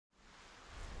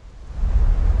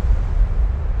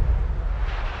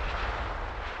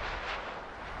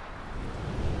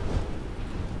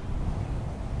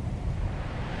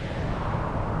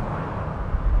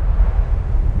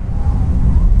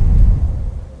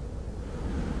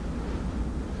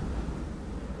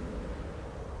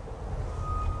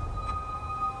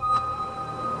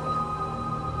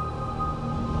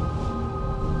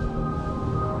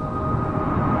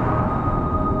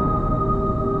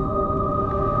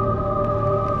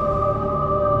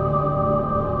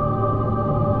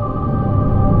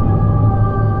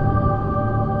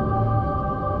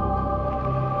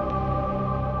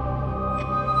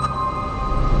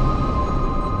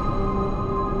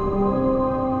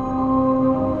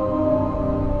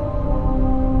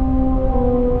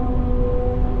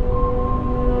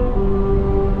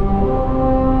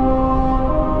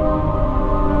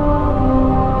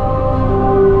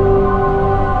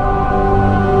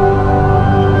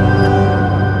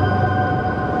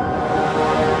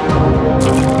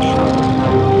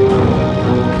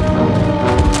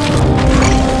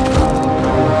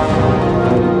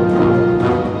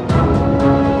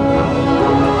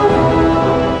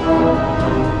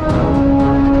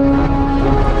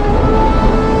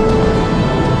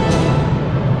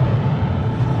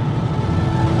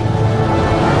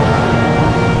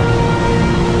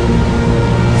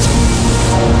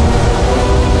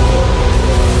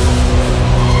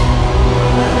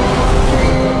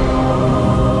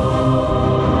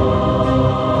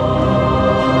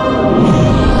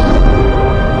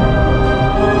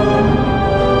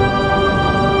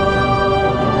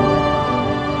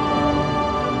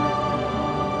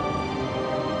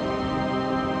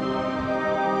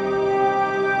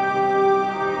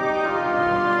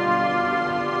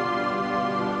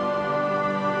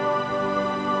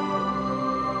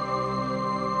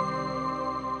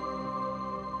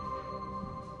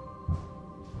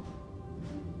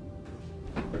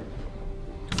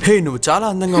హే, నువ్వు చాలా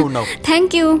అందంగా ఉన్నావు.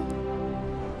 Thank you.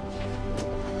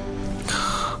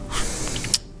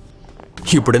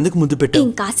 ఇప్పుడు ఎందుకు ముద్దు పెట్టావు?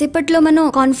 ఇంకాసేపట్లో మనం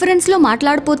కాన్ఫరెన్స్ లో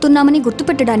మాట్లాడబోతున్నామని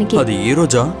గుర్తుపెట్టడానికి. అది ఈ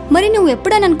రోజా? మరి నువ్వు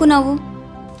ఎప్పుడని అనుకున్నావు?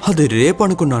 అది రేపు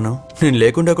అనుకున్నాను. నేను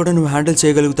లేకుండా కూడా నువ్వు హ్యాండిల్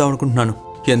చేయగలుగుతావు అనుకుంటున్నాను.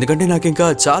 ఎందుకంటే నాకు ఇంకా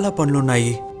చాలా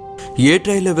పనులున్నాయి. ఏ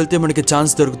ట్రైల్లో వెళ్తే మనకి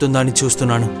ఛాన్స్ దొరుకుతుందా అని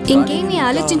చూస్తున్నాను. ఇంకేమీ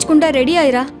ఆలోచించకుండా రెడీ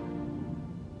అయ్యరా.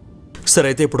 సరే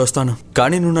అయితే ఇప్పుడు వస్తాను,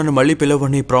 కానీ నువ్వు నన్ను మళ్ళీ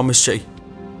పిలవని ప్రామిస్ చేయి.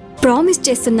 ప్రామిస్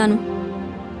చేస్తున్నాను.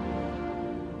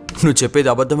 నువ్వు చెప్పేది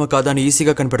అబద్ధమా కాదా అని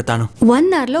ఈజీగా కనిపెడతాను. 1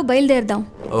 hour లో బయలుదేరదాం.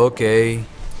 ఓకే.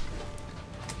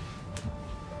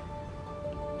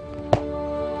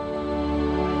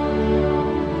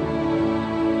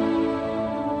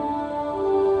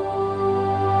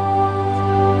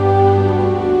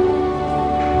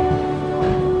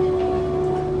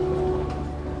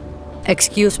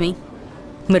 ఎక్స్క్యూజ్ మీ,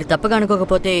 మీరు తప్పగా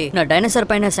అనుకోకపోతే నా డైనోసార్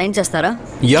పైన సైన్ చేస్తారా?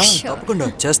 యా, తప్పకుండా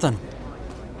చేస్తాను.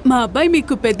 మా అబ్బాయి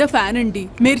మీకు పెద్ద ఫ్యాన్ అండి.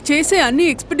 మీరు చేసే అన్ని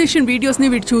ఎక్స్పెడిషన్ వీడియోస్ని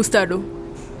వీడు చూస్తాడు.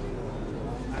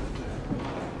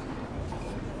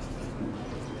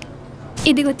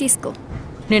 ఇదిగో తీసుకో.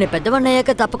 నేను పెద్దవాడిని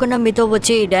అయ్యాక తప్పకుండా మీతో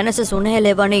వచ్చి డైనోసార్స్ ఉన్నాయా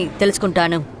లేవా అని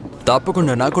తెలుసుకుంటాను.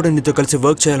 తప్పకుండా. నాకు కూడా నీతో కలిసి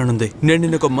వర్క్ చేయాలనుంది. నేను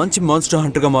నిన్ను ఒక మంచి మాన్స్టర్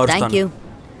హంటర్ గా మారుస్తాను. Thank you.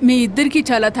 మీ ఇద్దరికి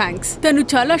చాలా థ్యాంక్స్. తను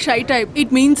చాలా shy type.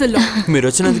 It means a lot. మీరు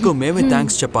వచ్చినందుకు మేమే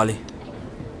థ్యాంక్స్ చెప్పాలి.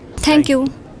 Thank you.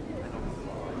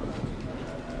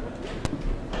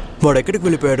 వాడు ఎక్కడికి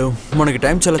వెళ్ళిపోయాడు? మనకి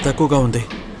టైం చాలా తక్కువగా ఉంది.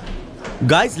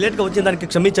 గాయ్స్, లేట్ గా వచ్చిన దానికి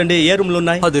క్షమించండి. ఏ రూమ్ లో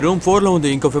ఉన్నాయి? అది రూమ్ 4 లో ఉంది.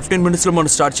 ఇంకో 15 minutes లో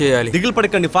మనం స్టార్ట్ చేయాలి. దిగులు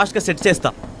పడకండి, ఫాస్ట్ గా సెట్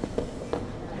చేస్తా.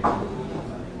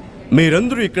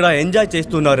 మీరందరూ ఇక్కడ ఎంజాయ్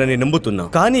చేస్తున్నారని నమ్ముతున్నా,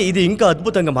 కానీ ఇది ఇంకా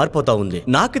అద్భుతంగా మారిపోతా ఉంది.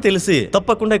 నాకు తెలిసి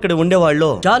తప్పకుండా ఇక్కడ ఉండేవాళ్ళు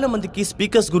చాలా మందికి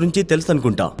స్పీకర్స్ గురించి తెలుసు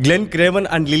అనుకుంటా. Glenn Kraven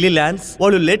and lily lance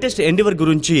వాళ్ళు లేటెస్ట్ ఎండివర్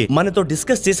గురించి మనతో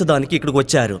డిస్కస్ చేసేదానికి ఇక్కడికి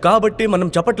వచ్చారు. కాబట్టి మనం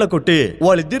చప్పట్ల కొట్టి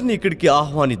వాళ్ళిద్దరిని ఇక్కడికి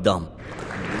ఆహ్వానిద్దాం.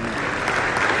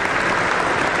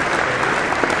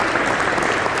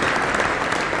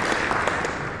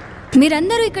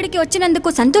 మీరందరూ ఇక్కడికి వచ్చినందుకు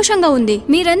సంతోషంగా ఉంది.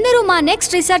 మీరందరూ మా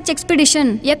నెక్స్ట్ రీసెర్చ్ ఎక్స్పెడిషన్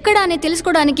ఎక్కడ అని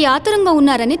తెలుసుకోవడానికి ఆతురంగా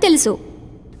ఉన్నారని తెలుసు.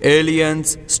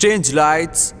 ఏలియన్స్, స్ట్రేంజ్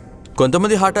లైట్స్,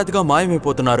 కొంతమంది హఠాత్తుగా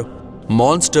మాయమైపోతున్నారు,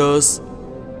 మాన్స్టర్స్.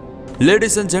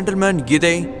 లేడీస్ అండ్ జెంటల్మెన్,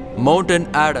 ఇదే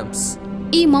మౌంటైన్ యాడమ్స్.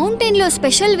 ఈ మౌంటైన్ లో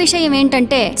స్పెషల్ విషయం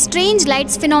ఏంటంటే స్ట్రేంజ్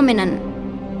లైట్స్ ఫినామినన్.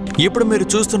 ఇప్పుడు మీరు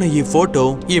చూస్తున్న ఈ ఫోటో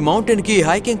ఈ మౌంటైన్ కి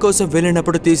హైకింగ్ కోసం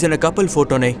వెళ్ళినప్పుడు తీసిన కపుల్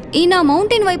ఫోటోనే. ఈయన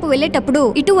మౌంటైన్ వైపు వెళ్ళేటప్పుడు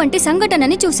ఇటువంటి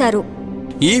సంఘటనని చూశారు.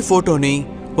 ఈ ఫోటోని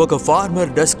ఒక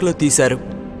ఫార్మర్ డస్క్ లో తీశారు.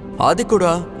 అది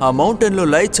కూడా ఆ మౌంటైన్ లో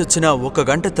లైట్స్ వచ్చిన 1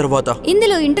 గంట తర్వాత.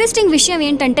 ఇందులో ఇంట్రెస్టింగ్ విషయం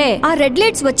ఏంటంటే ఆ రెడ్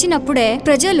లైట్స్ వచ్చినప్పుడే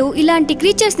ప్రజలు ఇలాంటి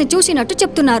క్రీచర్స్ ని చూసినట్టు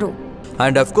చెప్తున్నారు.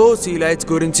 అండ్ అఫ్ కోర్స్ ఈ లైట్స్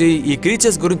గురించి, ఈ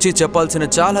క్రీచర్స్ గురించి చెప్పాల్సిన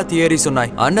చాలా థియరీస్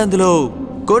ఉన్నాయి. అండ్ అందులో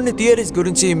కొన్ని థియరీస్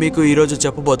గురించి మీకు ఈరోజు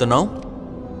చెప్పబోతున్నాం.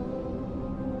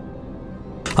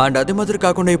 అండ్ అది మాత్రం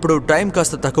కాకుండా ఇప్పుడు టైం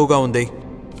కాస్త తక్కువగా ఉంది,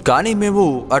 కానీ మేము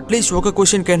అట్లీస్ట్ ఒక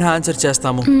క్వశ్చన్ కైనా ఆన్సర్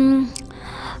చేస్తాము.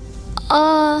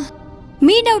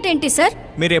 మీ డౌట్ ఏంటి సార్?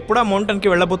 మీరు ఎప్పుడు ఆ మౌంటైన్కి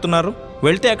వెళ్ళబోతున్నారు?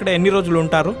 వెళ్తే అక్కడ ఎన్ని రోజులు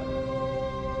ఉంటారు?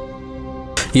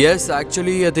 ఎస్,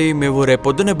 యాక్చువల్లీ అది మేము రేపు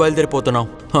పొద్దున్నే బయలుదేరిపోతున్నాం.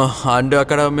 అండ్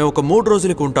అక్కడ మేము ఒక 3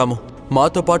 రోజులకు ఉంటాము.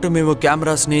 మాతో పాటు మేము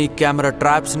కెమెరాస్ని, కెమెరా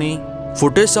ట్రాప్స్ని,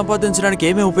 ఫుటేజ్ సంపాదించడానికి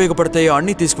ఏమేమి ఉపయోగపడతాయో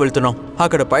అన్నీ తీసుకువెళ్తున్నాం.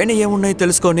 అక్కడ పైన ఏమున్నాయో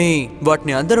తెలుసుకొని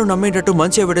వాటిని అందరూ నమ్మేటట్టు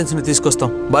మంచి ఎవిడెన్స్ ని తీసుకొస్తాం.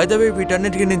 బై ద వే,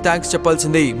 వీటన్నిటికీ నేను థ్యాంక్స్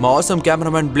చెప్పాల్సింది మా ఆసమ్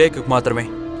కెమెరామ్యాన్ బ్లేక్ మాత్రమే.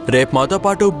 రేపు మాతో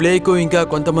పాటు బ్లేక్ ఇంకా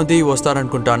కొంతమంది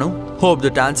వస్తారనుకుంటాను. Hope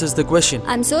that answers the question.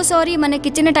 I'm so sorry,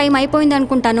 మనకిచ్చిన టైం అయిపోయింది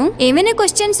అనుకుంటాను. ఏమైనా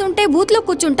క్వశ్చన్స్ ఉంటే బూత్ లో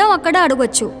కూర్చుంటాం, అక్కడ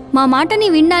అడగొచ్చు. మా మాటని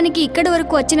వినడానికి ఇక్కడి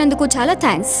వరకు వచ్చినందుకు చాలా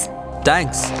థ్యాంక్స్.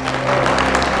 థ్యాంక్స్.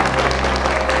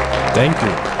 Thank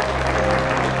you.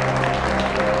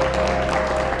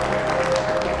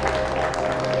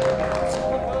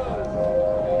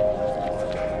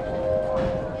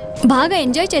 బాగా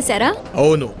ఎంజాయ్ చేశారా?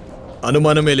 అవును,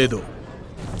 అనుమానమే లేదు.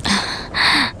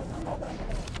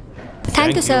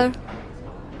 Thank you sir.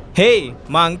 హే,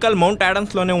 మా అంకల్ మౌంట్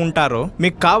యాడమ్స్ లోనే ఉంటారు.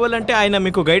 మీకు కావాలంటే ఆయన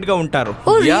మీకు గైడ్ గా ఉంటారు.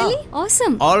 ఓ రియల్లీ?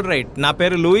 ఆసమ్. ఆల్ రైట్, నా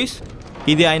పేరు లూయిస్.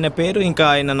 ఇది ఆయన పేరు, ఇంకా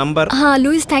ఆయన number.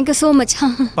 Louis, thank you so much.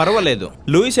 పర్వాలేదు,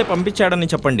 లూయిసే పంపించాడని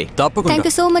చెప్పండి. తప్పకుండా. Thank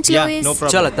you so much Louis.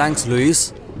 చాలా థ్యాంక్స్ లూయిస్.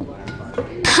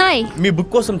 హాయ్. మీ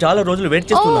బుక్ కోసం చాలా రోజులు వెయిట్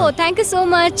ఓ చేస్తున్నాను. Thank you so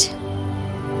much.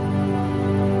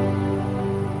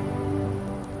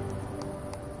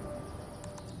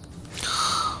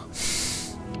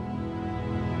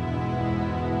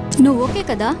 నువ్వు ఓకే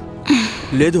కదా?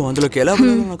 లేదు, అందులోకి ఎలా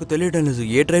వెళ్ళాలో నాకు తెలియడం లేదు.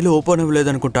 ఏ ట్రైలు ఓపెన్ అవ్వలేదు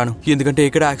అనుకుంటాను, ఎందుకంటే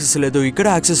ఇక్కడ యాక్సెస్ లేదు, ఇక్కడ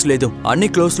యాక్సెస్ లేదు, అన్ని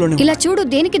క్లోజ్ లోనే. ఇలా చూడు,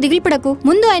 దేనికి దిగులు పడకు.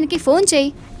 ముందు ఆయనకి ఫోన్ చేయి.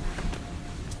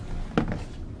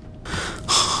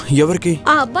 ఎవరికి?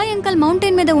 ఆ అబ్బాయి అంకల్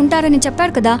మౌంటైన్ మీద ఉంటారని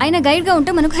చెప్పాడు కదా, ఆయన గైడ్ గా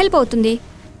ఉంటే మనకు హెల్ప్ అవుతుంది.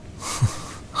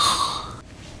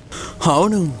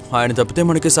 అవును, ఆయన తప్పితే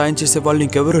మనకి సాయం చేసే వాళ్ళు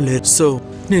ఇంకెవరూ లేరు. సో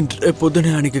నేను రేపు పొద్దునే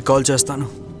ఆయనకి కాల్ చేస్తాను.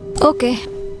 ఓకే.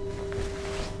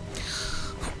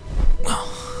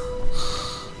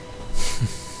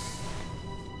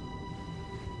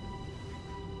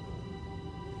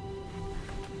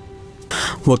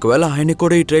 ఒకవేళ ఆయన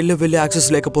కూడా ఈ ట్రైన్లో వెళ్ళి యాక్సెస్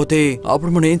లేకపోతే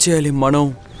అప్పుడు మనం ఏం చేయాలి?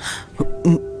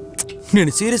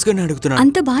 నేను సీరియస్గానే అడుగుతున్నాను.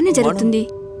 అంత బాగానే జరుగుతుంది,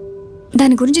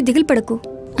 దాని గురించి దిగులు పడకు.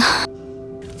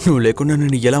 నువ్వు లేకుండా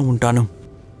నేను ఎలా ఉంటాను?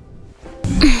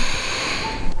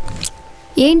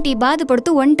 ఏంటి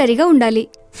బాధపడుతూ ఒంటరిగా ఉండాలి?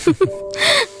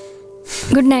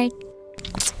 Good night.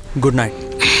 Good night.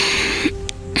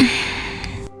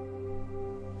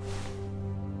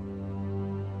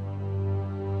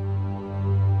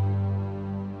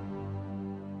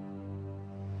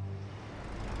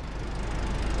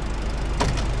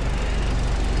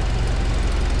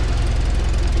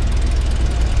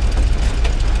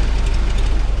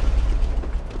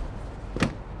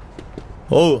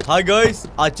 ఓ హాయ్ గైస్,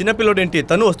 ఆ చిన్న పిల్లోడేంటి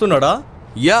తను వస్తున్నాడా?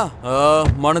 యా,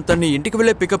 మనం తన్ని ఇంటికి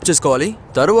వెళ్ళి పికప్ చేసుకోవాలి.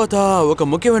 తరువాత ఒక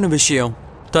ముఖ్యమైన విషయం,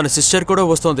 తన సిస్టర్ కూడా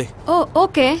వస్తుంది. ఓ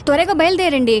ఓకే, త్వరగా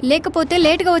బయలుదేరండి, లేకపోతే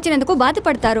లేట్గా వచ్చినందుకు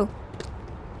బాధపడతారు.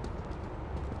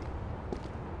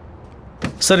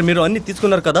 సరే, మీరు అన్ని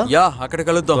తీసుకున్నారు కదా? యా, అక్కడ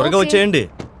కలుద్దాం. త్వరగా వచ్చేయండి.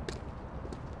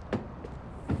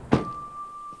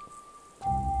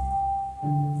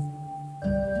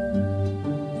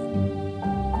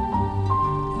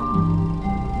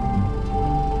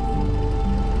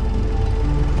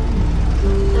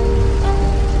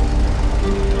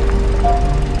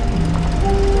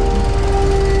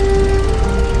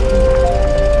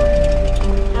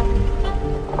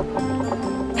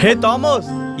 హే థామస్,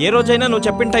 ఏ రోజైనా నువ్వు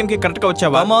చెప్పిన టైంకి కరెక్ట్గా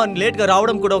వచ్చావా? లేట్ గా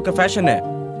రావడం కూడా ఒక ఫ్యాషనే.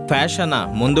 ఫ్యాషనా?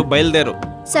 ముందు బయలుదేరు.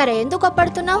 సరే, ఎందుకు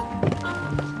అప్పడుతున్నావు?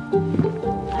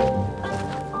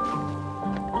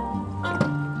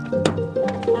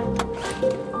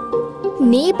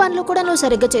 నీ పనులు కూడా నువ్వు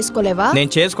సరిగ్గా చేసుకోలేవా?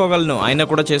 నేను చేసుకోగలను, అయినా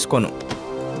కూడా చేసుకోను.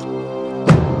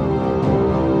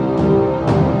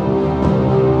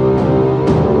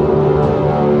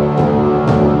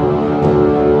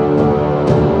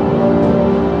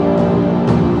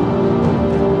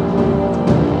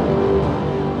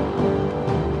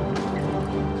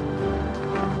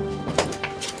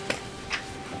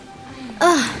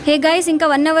 హే గైస్, ఇంకా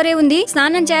 1 అవరే ఉంది.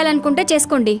 స్నానం చేయాలనుకుంటే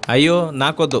చేసుకోండి. అయ్యో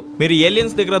నాకొద్దు. మీరు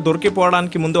ఏలియన్స్ దగ్గర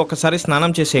దొరికిపోవడానికి ముందు ఒకసారి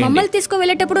స్నానం చేసేయండి. మమ్మల్ని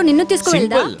తీసుకువెళ్ళేటప్పుడు నిన్ను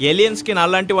తీసుకువెళ్దా? ఏలియన్స్ కి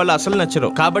నాలాంటి వాళ్ళు అసలు నచ్చరు.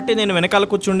 కాబట్టి నేను వెనకాల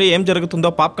కూర్చుండి ఏం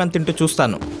జరుగుతుందో పాప్కార్న్ తింటూ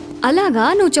చూస్తాను. అలాగా?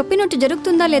 నువ్వు చెప్పినట్టు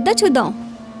జరుగుతుందా లేదా చూద్దాం.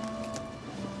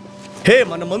 హే,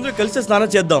 మన ముందు కలిసి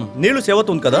స్నానం చేద్దాం. నీళ్లు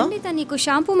సేవతుంది కదా? నీకు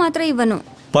షాంపూ మాత్రం ఇవ్వను.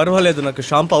 పర్వాలేదు, నాకు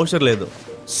షాంపూ అవసరం లేదు.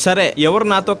 సరే, ఎవరు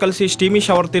నాతో కలిసి స్టీమీ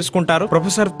షవర్ తీసుకుంటారు?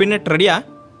 ప్రొఫెసర్ పిన్నెట్ రెడీయా?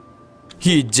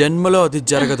 ఈ జన్మలో అది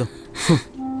జరగదు.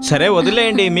 సరే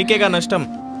వదిలేయండి, మీకేగా నష్టం.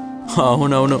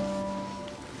 అవునవును.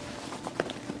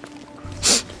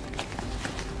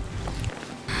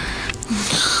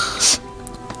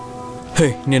 హే,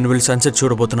 నేను వెళ్ళి సన్సెట్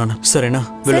చూడబోతున్నాను. సరేనా?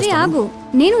 సరే ఆగు,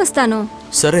 నేను వస్తాను.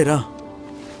 సరేరా.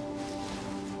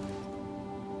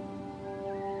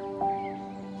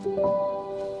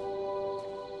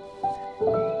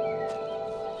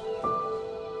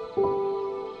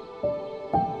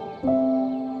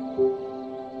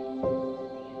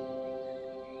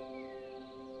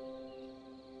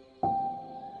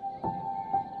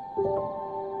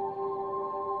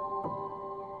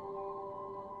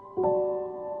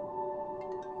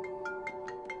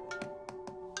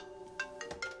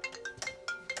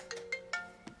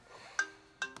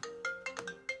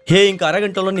 హే, ఇంకా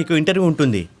అరగంటలో నీకు ఇంటర్వ్యూ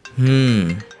ఉంటుంది.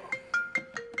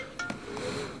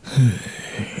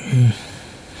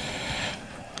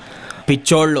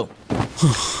 పిచ్చోళ్ళు.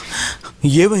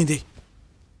 ఏమైంది?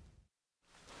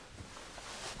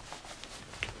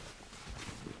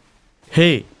 హే,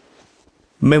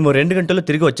 మేము 2 గంటల్లో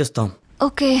తిరిగి వచ్చేస్తాం.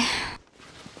 ఓకే.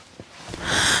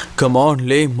 కమాన్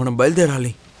లే, మనం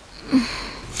బయలుదేరాలి.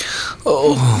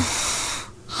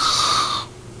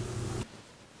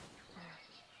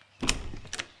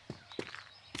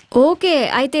 ఓకే,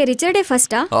 అయితే రిచర్డే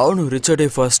ఫస్టా? అవును, రిచర్డే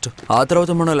ఫస్ట్. ఆ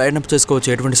తర్వాత మనం లైన్అప్ చేసుకోవచ్చు,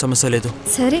 ఎటువంటి సమస్య లేదు.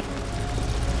 సరే.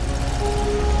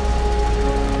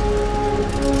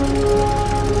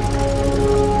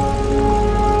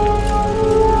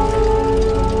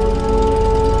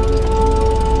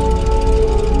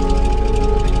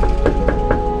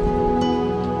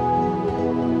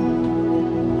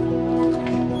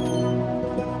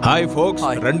 హాయ్ ఫోక్స్,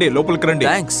 రండి లోపలికి రండి.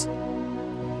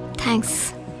 థ్యాంక్స్.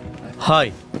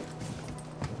 హాయ్.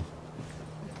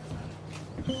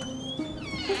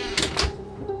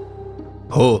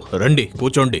 ఓ రండి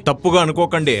కూర్చోండి. తప్పుగా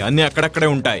అనుకోకండి, అన్ని అక్కడక్కడే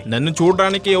ఉంటాయి. నన్ను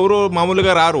చూడడానికి ఎవరు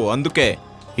మామూలుగా రారు, అందుకే.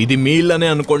 ఇది మీ ఇల్లనే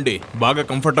అనుకోండి, బాగా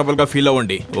కంఫర్టబుల్ గా ఫీల్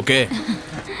అవ్వండి. ఓకే,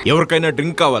 ఎవరికైనా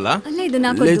డ్రింక్ కావాలా? లేదు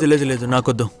నాకు లేదు లేదు లేదు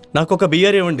నాకొద్దు. నాకు ఒక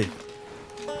బియర్ ఇవ్వండి.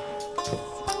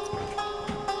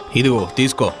 ఇదిగో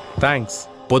తీసుకో. థ్యాంక్స్.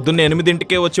 పొద్దున్న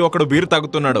 8ంటికే వచ్చి ఒకడు బీరు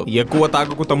తాగుతున్నాడు. ఎక్కువ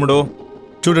తాగకు తమ్ముడు.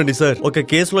 చూడండి సార్, ఒక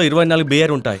కేసులో 24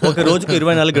 బియర్ ఉంటాయి, ఒక రోజుకు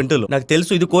 24 గంటలు. నాకు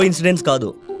తెలుసు ఇది కో ఇన్సిడెన్స్ కాదు.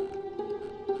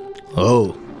 ఓ,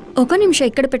 ఒక నిమిషం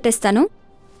ఇక్కడ పెట్టేస్తాను.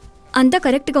 అంతా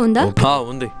కరెక్ట్గా ఉందా?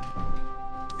 ఉంది.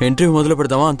 ఇంటర్వ్యూ మొదలు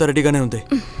పెడదామా? అంతా రెడీగానే ఉంది.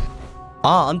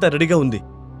 అంతా రెడీగా ఉంది.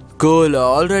 కూల్.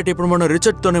 All right. ఇప్పుడు మనం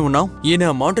రిచర్డ్ తోనే ఉన్నాం.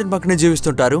 ఈయన మౌంటైన్ పక్కనే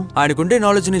జీవిస్తుంటారు. ఆయనకుండే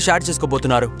నాలెడ్జ్ ని షేర్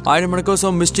చేసుకోబోతున్నారు. ఆయన మన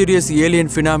కోసం మిస్టీరియస్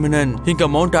ఏలియన్ ఫినామినన్ ఇంకా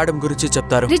మౌంట్ ఆడమ్ గురించి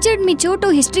చెప్తారు. రిచర్డ్, మీ చోటు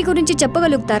హిస్టరీ గురించి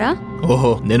చెప్పగలుగుతారా?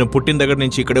 ఓహో, నేను పుట్టిన దగ్గర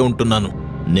నుంచి ఇక్కడే ఉంటున్నాను.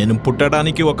 నేను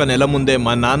పుట్టడానికి 1 నెల ముందే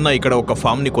మా నాన్న ఇక్కడ ఒక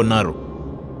ఫామ్ ని కొన్నారు.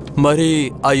 మరి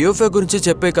ఆ యూఎఫ్ఓ గురించి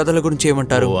చెప్పే కథల గురించి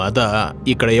ఏమంటారు? అదా,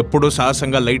 ఇక్కడ ఎప్పుడు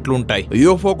సాహసంగా లైట్లు ఉంటాయి.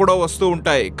 యూఎఫ్ఓ కూడా వస్తూ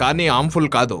ఉంటాయి, కానీ హార్మ్ఫుల్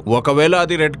కాదు. ఒకవేళ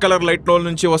అది రెడ్ కలర్ లైట్ లో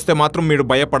నుంచి వస్తే మాత్రం మీరు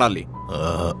భయపడాలి.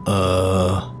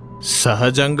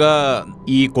 సహజంగా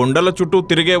ఈ కొండల చుట్టూ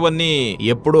తిరిగేవన్నీ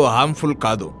ఎప్పుడూ హార్మ్ఫుల్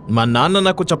కాదు. మా నాన్న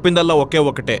నాకు చెప్పిందల్లా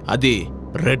ఒకటే, అది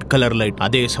రెడ్ కలర్ లైట్.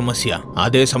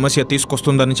 అదే సమస్య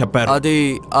తీసుకొస్తుందని చెప్పారు. అది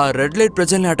ఆ రెడ్ లైట్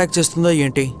ప్రజల్ని అటాక్ చేస్తుందా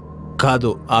ఏంటి? కాదు,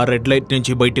 ఆ రెడ్ లైట్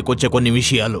నుంచి బయటికి వచ్చే కొన్ని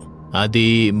విషయాలు. అది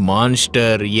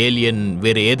మాన్స్టర్, ఏలియన్,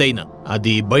 వేరే ఏదైనా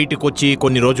అది బయటికి వచ్చి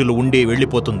కొన్ని రోజులు ఉండి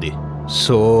వెళ్ళిపోతుంది.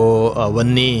 సో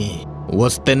అవన్నీ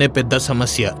వస్తేనే పెద్ద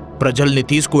సమస్య, ప్రజల్ని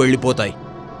తీసుకువెళ్ళిపోతాయి.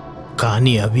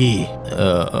 కానీ అవి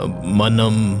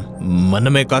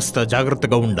మనమే కాస్త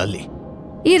జాగ్రత్తగా ఉండాలి.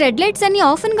 ఈ రెడ్ లైట్స్ అన్ని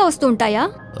ఆఫెన్ గా వస్తూ ఉంటాయా?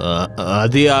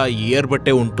 అది ఆ ఇయర్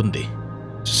బట్టే ఉంటుంది.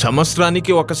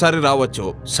 సంవత్సరానికి ఒకసారి రావచ్చు,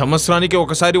 సంవత్సరానికి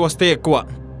ఒకసారి వస్తే ఎక్కువ.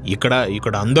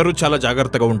 ఇక్కడ అందరూ చాలా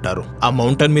జాగ్రత్తగా ఉంటారు. ఆ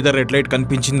మౌంటైన్ మీద రెడ్ లైట్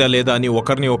కనిపించిందా లేదా అని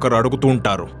ఒకరిని ఒకరు అడుగుతూ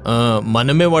ఉంటారు.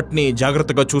 మనమే వాటిని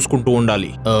జాగ్రత్తగా చూసుకుంటూ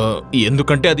ఉండాలి,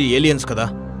 ఎందుకంటే అది ఏలియన్స్ కదా.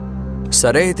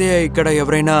 సరే, అయితే ఇక్కడ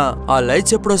ఎవరైనా ఆ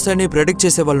లైట్స్ ఎప్పుడు వస్తాయని ప్రెడిక్ట్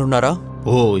చేసే వాళ్ళు ఉన్నారా?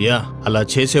 ఓ యా, అలా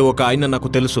చేసే ఒక ఆయన నాకు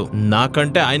తెలుసు.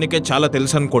 నాకంటే ఆయనకే చాలా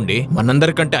తెలుసు అనుకోండి.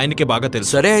 మనందరికంటే ఆయనకే బాగా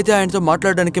తెలుసు. సరే, అయితే ఆయనతో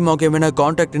మాట్లాడడానికి మాకు ఏమైనా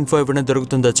కాంటాక్ట్ ఇన్ఫో ఇవ్వడం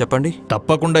దొరుకుతుందో చెప్పండి.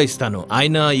 తప్పకుండా ఇస్తాను.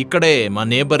 ఆయన ఇక్కడే మా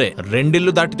నేబరే, 2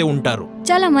 ఇళ్ళు దాటితే ఉంటారు.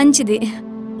 చాలా మంచిది.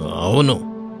 అవును.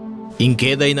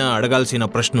 ఇంకేదైనా అడగాల్సిన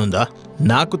ప్రశ్న ఉందా?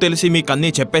 నాకు తెలిసి మీకు అన్నీ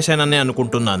చెప్పేశాననే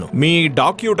అనుకుంటున్నాను. మీ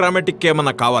డాక్యూ డ్రామాటిక్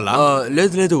ఏమన్నా కావాలా?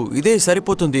 లేదు లేదు, ఇదే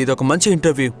సరిపోతుంది. ఇది ఒక మంచి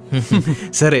ఇంటర్వ్యూ.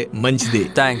 సరే, మంచిది.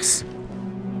 థ్యాంక్స్.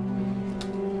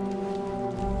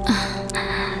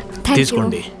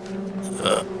 తీసుకోండి.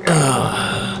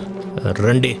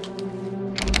 రండి.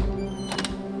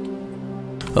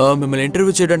 మిమ్మల్ని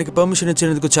ఇంటర్వ్యూ చేయడానికి పర్మిషన్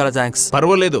ఇచ్చినందుకు చాలా థ్యాంక్స్.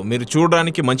 పర్వాలేదు, మీరు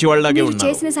చూడడానికి మంచి వాళ్ళలాగే ఉన్నారు.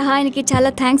 చేసిన సహాయానికి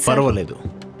చాలా థ్యాంక్స్. పర్వాలేదు.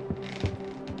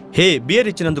 హే, బియర్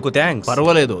ఇచ్చినందుకు థ్యాంక్స్.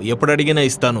 పర్వాలేదు, ఎప్పుడు అడిగినా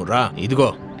ఇస్తాను. రా, ఇదిగో.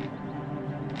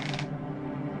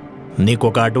 నీకు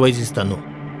ఒక అడ్వైస్ ఇస్తాను,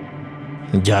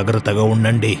 జాగ్రత్తగా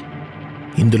ఉండండి.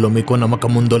 ఇందులో మీకు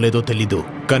నమ్మకం ఉందో లేదో తెలీదు,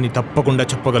 కానీ తప్పకుండా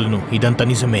చెప్పగలను, ఇదంతా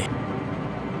నిజమే.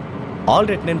 ఆల్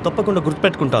రైట్, నేను తప్పకుండా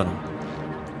గుర్తుపెట్టుకుంటాను.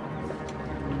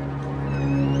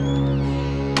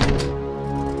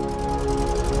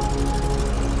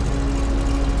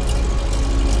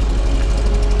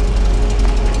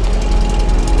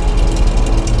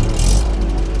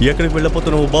 ఎక్కడికి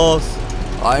వెళ్ళిపోతున్నావు బాస్?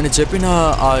 ఆయన చెప్పిన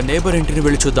ఆ నేబర్ ఇంటిని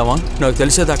వెళ్ళి చూద్దామా? నాకు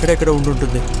తెలిసేది అక్కడెక్కడ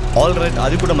ఉండుంటుంది. ఆల్ రైట్,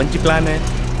 అది కూడా మంచి ప్లానే.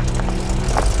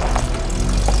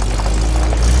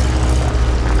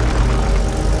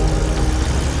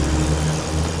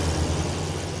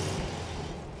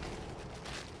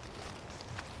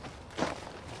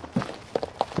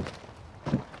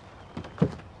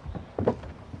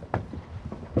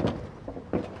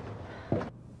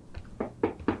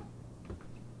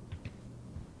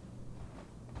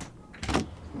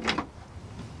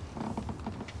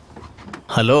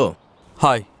 హలో.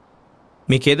 హాయ్.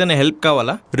 మీకు ఏదైనా హెల్ప్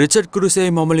కావాలా? రిచర్డ్ క్రూసే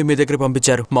మమ్మల్ని మీ దగ్గర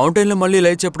పంపించారు. మౌంటైన్లో మళ్ళీ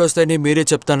లైట్స్ ఎప్పుడు వస్తాయని మీరే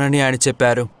చెప్తానని ఆయన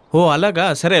చెప్పారు. ఓ అలాగా,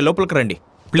 సరే లోపలికి రండి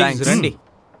ప్లీజ్. రండి.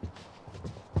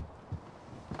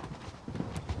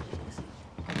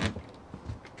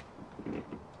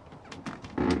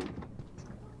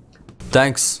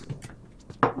 థ్యాంక్స్.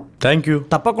 Thank you.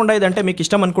 తప్పకుండా, ఇదంటే మీకు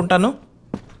ఇష్టం అనుకుంటాను.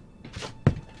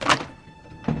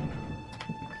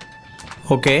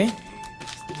 ఓకే,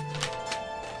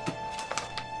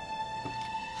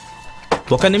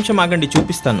 ఒక నిమిషం ఆగండి,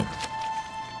 చూపిస్తాను.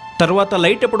 తర్వాత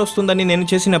లైట్ ఎప్పుడు వస్తుందని నేను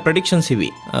చేసిన ప్రెడిక్షన్స్ ఇవి.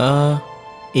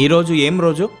 ఈరోజు ఏం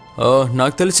రోజు?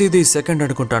 నాకు తెలిసి ఇది సెకండ్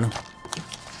అనుకుంటాను.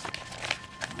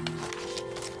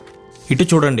 ఇటు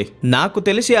చూడండి. నాకు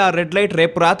తెలిసి ఆ రెడ్ లైట్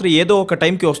రేపు రాత్రి ఏదో ఒక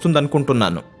టైంకి వస్తుంది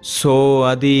అనుకుంటున్నాను. సో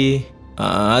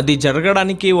అది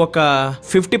జరగడానికి ఒక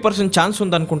 50% ఛాన్స్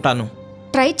ఉందనుకుంటాను.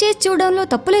 ట్రై చేసి చూడడంలో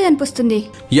తప్పులేదనిపిస్తుంది.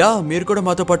 యా, మీరు కూడా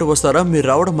మాతో పాటు వస్తారా? మీరు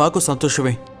రావడం మాకు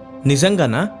సంతోషమే.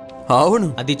 నిజంగానా? అవును.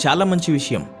 అది చాలా మంచి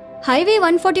విషయం. హైవే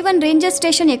 141 రేంజర్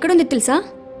స్టేషన్ ఎక్కడుంది తెలుసా?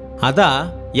 అదా?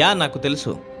 యా, నాకు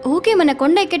తెలుసు. ఓకే, మన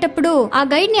కొండ ఎక్కేటప్పుడు ఆ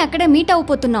గైడ్ ని అక్కడే మీట్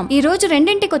అయిపోతున్నాం. ఈ రోజు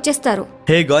 2ంటికి వచ్చేస్తారు.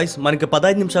 హే గాయ్స్, మనకి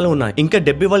 15 నిమిషాలు ఉన్నాయి. ఇంకా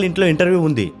డెబ్బీ వాళ్ళ ఇంట్లో ఇంటర్వ్యూ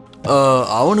ఉంది.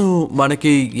 అవును,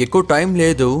 మనకి ఎక్కువ టైం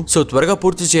లేదు, సో త్వరగా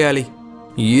పూర్తి చేయాలి.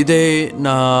 ఇదే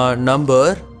నా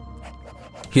నంబర్.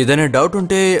 ఏదైనా డౌట్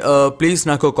ఉంటే ప్లీజ్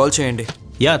నాకు కాల్ చేయండి.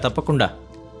 యా, తప్పకుండా.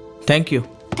 Thank you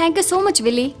so much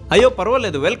Willi. అయ్యో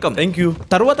పర్వాలేదు, వెల్కమ్. Thank you.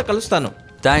 తర్వాత కలుస్తాను.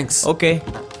 థ్యాంక్స్. ఓకే.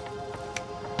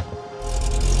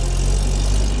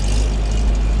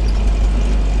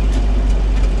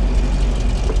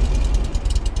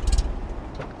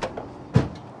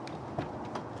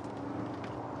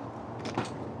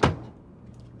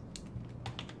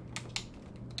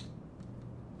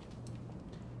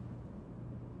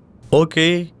 ఓకే,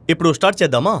 ఇప్పుడు స్టార్ట్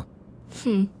చేద్దామా?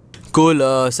 కూల్.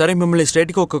 సరే, మిమ్మల్ని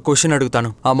స్ట్రైట్గా ఒక క్వశ్చన్ అడుగుతాను.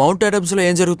 ఆ మౌంట్ అడమ్స్లో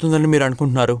ఏం జరుగుతుందని మీరు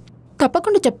అనుకుంటున్నారు?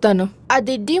 తప్పకుండా చెప్తాను.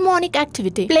 అది demonic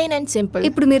activity, plain and simple.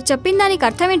 ఇప్పుడు మీరు చెప్పిన దానికి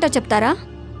అర్థం ఏంటో చెప్తారా?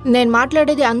 నేను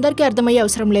మాట్లాడేది అందరికీ అర్థమయ్యే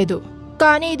అవసరం లేదు,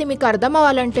 కానీ ఇది మీకు అర్థం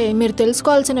అవ్వాలంటే మీరు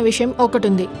తెలుసుకోవాల్సిన విషయం ఒకటి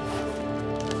ఉంది.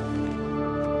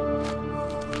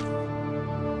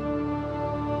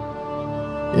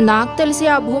 నాకు తెలిసి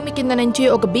ఆ భూమి కింద నుంచి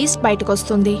ఒక బీస్ట్ బయటకు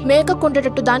వస్తుంది. మేకకు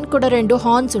ఉండేటట్టు దానికి కూడా 2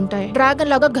 హార్న్స్ ఉంటాయి. డ్రాగన్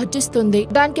లాగా గర్జిస్తుంది.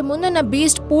 దానికి ముందున్న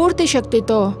బీస్ట్ పూర్తి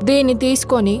శక్తితో దీన్ని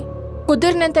తీసుకొని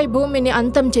కుదిరినంత ఈ భూమిని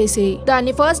అంతం చేసి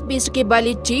దాన్ని ఫస్ట్ బీస్ట్ కి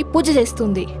బలిచ్చి పూజ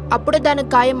చేస్తుంది. అప్పుడే దానికి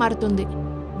కాయం మారుతుంది.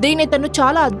 దీన్ని తను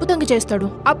చాలా అద్భుతంగా చేస్తాడు.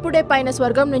 అప్పుడే పైన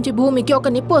స్వర్గం నుంచి భూమికి ఒక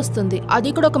నిప్పు వస్తుంది.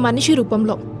 అది కూడా ఒక మనిషి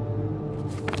రూపంలో.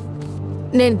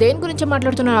 నేను దేని గురించి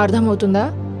మాట్లాడుతున్నా అర్థమవుతుందా?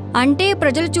 అంటే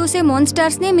ప్రజలు చూసే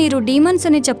మోన్స్టార్స్ ని మీరు డీమన్స్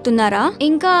అని చెప్తున్నారా?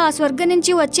 ఇంకా ఆ స్వర్గం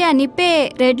నుంచి వచ్చే ఆ నిప్పే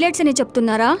రెడ్ లైట్స్ అని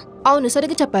చెప్తున్నారా? అవును,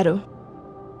 సరిగ్గా చెప్పారు.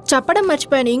 చెప్పడం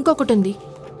మర్చిపోయాను, ఇంకొకటి ఉంది.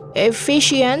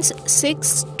 ఎఫిషియన్స్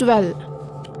 6:12.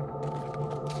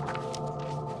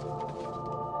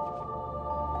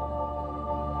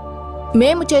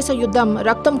 మేము చేసే యుద్ధం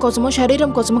రక్తం కోసమో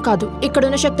శరీరం కోసమో కాదు.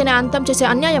 ఇక్కడున్న శక్తిని అంతం చేసే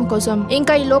అన్యాయం కోసం,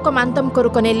 ఇంకా ఈ లోకం అంతం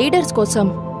కొరుకునే లీడర్స్ కోసం.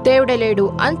 దేవుడే లేడు,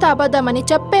 అంత అబద్ధమని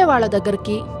చెప్పే వాళ్ళ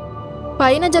దగ్గరికి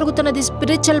పైన జరుగుతున్నది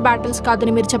స్పిరిచువల్ బ్యాటిల్స్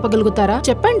కాదని మీరు చెప్పగలుగుతారా?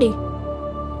 చెప్పండి.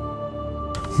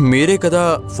 మీరే కదా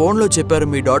ఫోన్లో చెప్పారు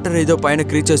మీ డాటర్ ఏదో పైన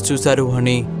క్రీచర్స్ చూశారు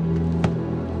అని.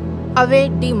 అవే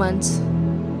డీమన్స్.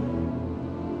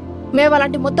 మేము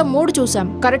అలాంటి మొత్తం 3 చూసాం.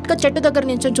 కరెక్ట్గా చెట్టు దగ్గర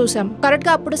నుంచి చూసాం.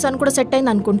 కరెక్ట్గా అప్పుడు సన్ కూడా సెట్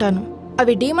అయింది అనుకుంటాను.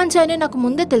 అవి డీమన్స్ అని నాకు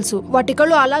ముందే తెలుసు. వాటి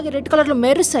కళ్ళు అలాగే రెడ్ కలర్లో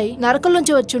మెరుస్తాయి.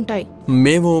 నరకల్లోంచి వచ్చి ఉంటాయి.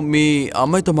 మేము మీ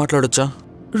అమ్మాయితో మాట్లాడొచ్చా?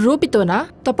 రూపితోనా?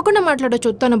 తప్పకుండా మాట్లాడొచ్చు.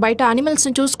 తను బయట అనిమల్స్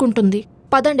ని చూసుకుంటుంది.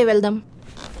 పదండి వెళ్దాం.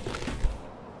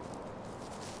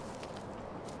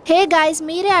 హే గాయ్స్,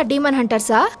 మీరే ఆ డీమన్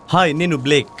హంటర్సా? హాయ్, నేను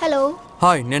బ్లేక్. హలో.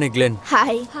 హాయ్, నేను గ్లెన్.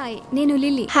 హాయ్. హాయ్, నేను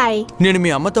లిల్లీ. హాయ్. నేను మీ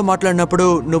అమ్మతో మాట్లాడినప్పుడు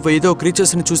నువ్వు ఏదో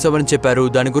క్రీచర్స్ ని చూసావని చెప్పారు.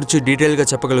 దాని గురించి డీటెయిల్ గా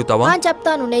చెప్పగలుగుతావా?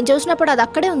 చెప్తాను. నేను చూసినప్పుడు అది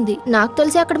అక్కడే ఉంది. నాకు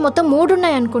తెలిసి అక్కడ మొత్తం 3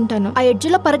 ఉన్నాయి అనుకుంటాను. ఆ ఎడ్జ్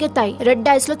లో పరిగెత్తాయి. రెడ్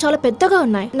ఐస్ లో చాలా పెద్దగా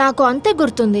ఉన్నాయి. నాకు అంతే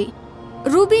గుర్తుంది.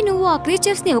 రూబీ, నువ్వు ఆ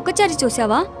క్రీచర్స్ ని ఒక్కసారి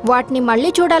చూసావా? వాటిని మళ్ళీ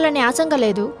చూడాలని ఆశంగా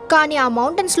లేదు, కానీ ఆ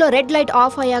మౌంటైన్స్ లో రెడ్ లైట్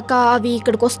ఆఫ్ అయ్యాక అవి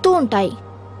ఇక్కడికి వస్తూ ఉంటాయి.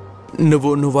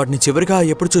 నువ్వు వాటిని చివరిగా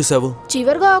ఎప్పుడు చూసావు?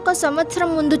 చివరిగా 1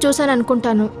 సంవత్సరం ముందు చూసాను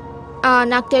అనుకుంటాను.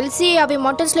 నాకు తెలిసి అవి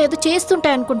మౌంటైన్స్ లో ఏదో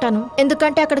చేస్తుంటాయి అనుకుంటాను.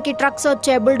 ఎందుకంటే అక్కడికి ట్రక్స్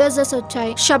వచ్చాయి, బుల్డోజర్స్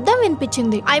వచ్చాయి, శబ్దం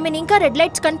వినిపించింది. ఇంకా రెడ్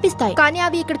లైట్స్ కనిపిస్తాయి, కానీ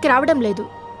అవి ఇక్కడికి రావడం లేదు.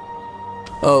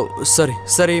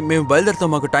 సరే, మేము బయలుదేరుతాం.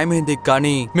 మాకు టైం అయింది,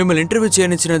 కానీ మిమ్మల్ని ఇంటర్వ్యూ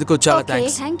చేయనిచ్చినందుకు చాలా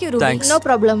thanks. Thank you ruby. No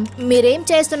problem. మీరేం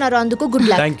చేస్తున్నారో అందుకు good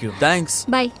luck. Thank you. Thanks.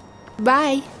 Bye.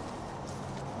 Bye.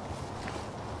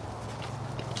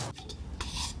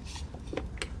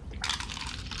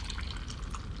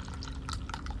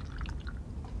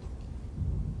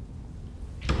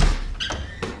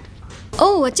 ఓ,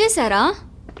 వచ్చేసారా?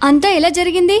 అంతా ఎలా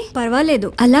జరిగింది? పర్వాలేదు.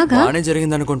 అలాగా? బానే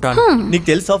జరిగింది అనుకుంటాను. నీకు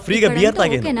తెలుసా, ఫ్రీగా బియర్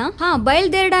తాగాను. ఓకేనా?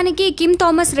 బయలుదేరడానికి కిమ్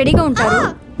థామస్ రెడీగా ఉంటారు.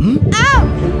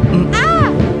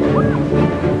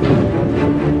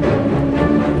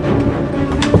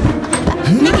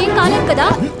 నీకేం కాలేదు కదా?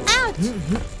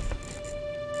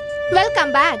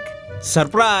 Welcome back.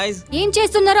 సర్ప్రైజ్. ఏం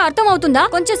చేస్తున్నారో అర్థం అవుతుందా?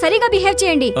 కొంచెం సరిగా బిహేవ్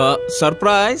చేయండి.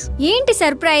 సర్ప్రైజ్. ఏంటి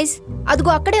సర్ప్రైజ్?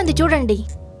 అదిగో అక్కడే ఉంది చూడండి.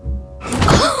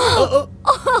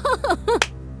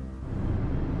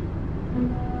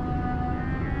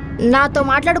 నాతో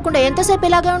మాట్లాడకుండా ఎంతసేపు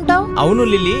ఇలాగే ఉంటావు? అవును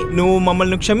లిల్లీ, నువ్వు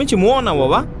మమ్మల్ని క్షమించి మూవ్ ఆన్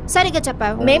అవ్వవా? సరిగా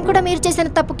చెప్పావు. మేము కూడా మీరు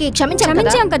చేసిన తప్పుకి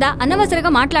క్షమించాం కదా.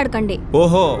 అనవసరంగా మాట్లాడకండి.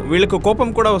 ఓహో, వీళ్ళకు కోపం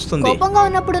కూడా వస్తుంది. కోపంగా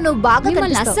ఉన్నప్పుడు నువ్వు బాగా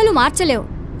మిమ్మల్ని కనిపిస్తావు. అస్సలు మార్చలేవు.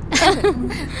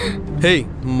 హే,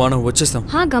 మనం వచ్చేస్తాం.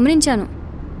 గమనించాను.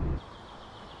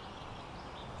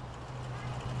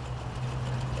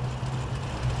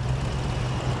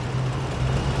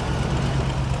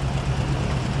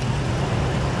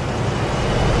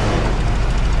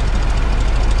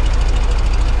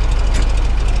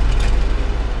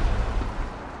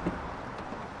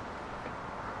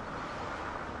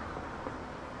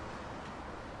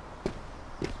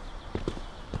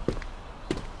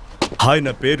 హాయ్,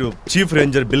 నా పేరు చీఫ్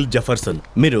రేంజర్ బిల్ జెఫర్సన్.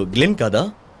 మీరు గ్లెన్ కాదా?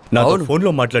 నాతో ఫోన్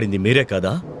లో మాట్లాడింది మీరే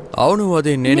కదా? అవును,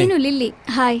 అది నేనే. నేను లిల్లీ.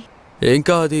 హాయ్.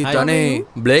 ఇంకా అది తనే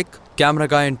Blake, camera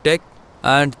guy and tech,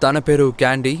 and తన పేరు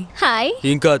క్యాండీ. హాయ్.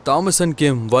 ఇంకా థామస్ అండ్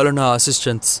కిమ్ వాళ్ళు నా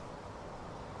అసిస్టెంట్స్.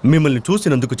 మిమ్మల్ని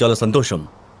చూసినందుకు చాలా సంతోషం.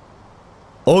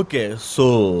 ఓకే, సో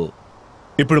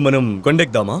ఇప్పుడు మనం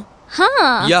కొండెక్దామా?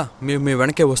 యా, మేము మీ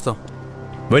వెనకే వస్తాం.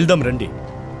 వెళ్దాం రండి.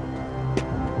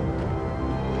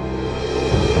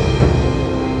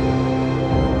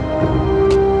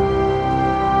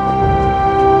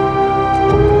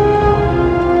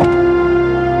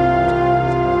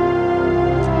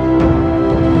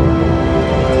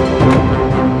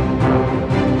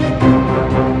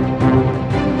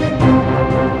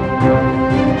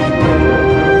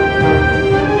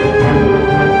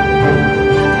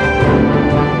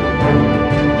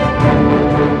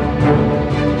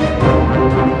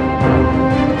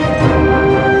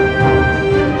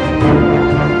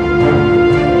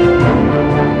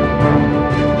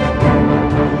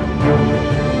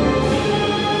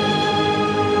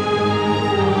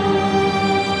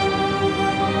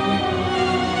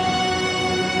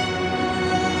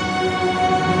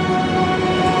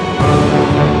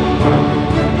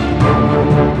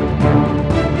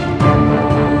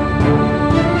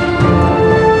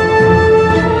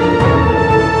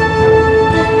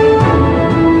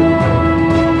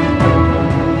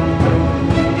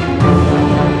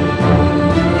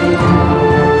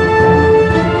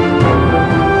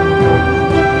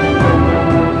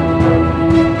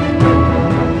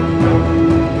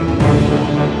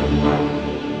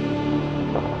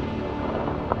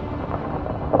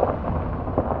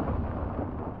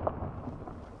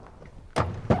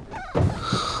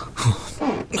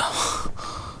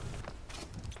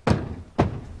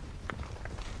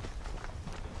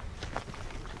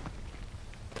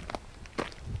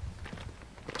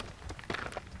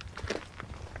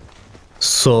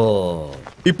 సో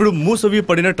ఇప్పుడు మూసవి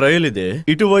పడిన ట్రయల్ ఇదే.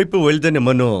 ఇటువైపు వెళ్తేనే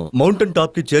మనం మౌంటైన్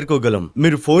టాప్ కి చేరుకోగలం.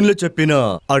 మీరు ఫోన్ లో చెప్పిన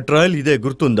ఆ ట్రయల్ ఇదే,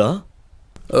 గుర్తుందా?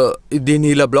 దీన్ని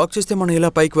ఇలా బ్లాక్ చేస్తే మనం ఇలా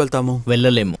పైకి వెళ్తాము.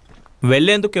 వెళ్ళలేము.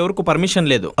 వెళ్లేందుకు ఎవరికి పర్మిషన్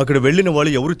లేదు. అక్కడ వెళ్ళిన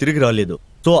వాళ్ళు ఎవరు తిరిగి రాలేదు.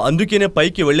 సో అందుకనే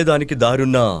పైకి వెళ్లేదానికి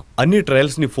దారున్న అన్ని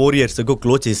ట్రయల్స్ ని 4 years ago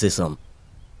క్లోజ్ చేసేసాం.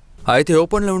 అయితే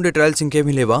ఓపెన్ లో ఉండే ట్రయల్స్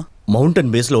ఇంకేమీ లేవా?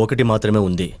 మౌంటైన్ బేస్ లో ఒకటి మాత్రమే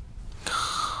ఉంది.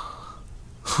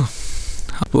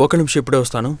 ఒక నిమిషం, ఇప్పుడే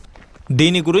వస్తాను.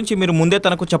 దీని గురించి మీరు ముందే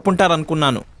తనకు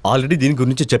చెప్పుంటారనుకున్నాను. ఆల్రెడీ దీని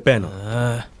గురించి చెప్పాను.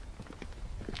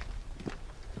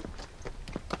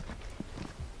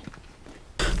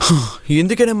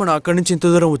 ఎందుకనే మనం అక్కడి నుంచి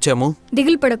ఇంత దూరం వచ్చాము?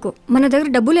 దిగులు పడకు, మన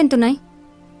దగ్గర డబ్బులు ఎంతున్నాయి.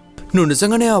 నువ్వు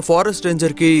నిజంగానే ఆ ఫారెస్ట్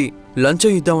రేంజర్ కి లంచ్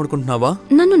ఇద్దాం అనుకుంటున్నావా?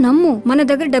 నన్ను నమ్ము, మన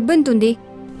దగ్గర డబ్బు ఎంతుంది?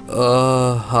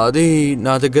 అది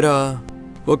నా దగ్గర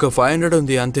ఒక 500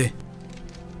 ఉంది అంతే.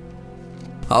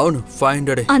 అవును,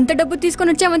 500. అంత డబ్బు తీసుకొని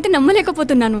వచ్చామంటే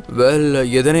నమ్మలేకపోతున్నాను. వెల్,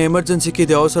 ఏదైనా ఎమర్జెన్సీకి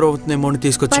ఇది అవసరం అవుతుందేమో అని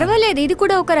తీసుకొచ్చా. పర్వాలేదు, ఇది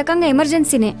కూడా ఒక రకంగా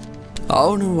ఎమర్జెన్సీనే.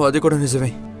 అవును, అది కూడా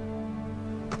నిజమే.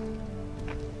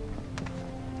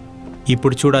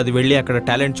 ఇప్పుడు చూడు, అది వెళ్ళి అక్కడ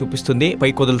టాలెంట్ చూపిస్తుంది,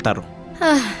 పైకి వదులుతారు.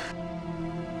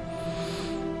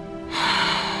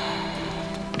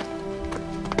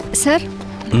 సార్,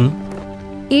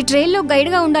 ఈ ట్రైన్లో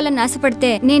గైడ్గా ఉండాలని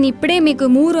ఆశపడితే నేను ఇప్పుడే మీకు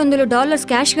 $300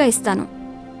 క్యాష్గా ఇస్తాను.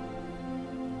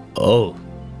 ఓ,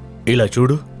 ఇలా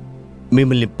చూడు,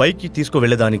 మిమ్మల్ని పైకి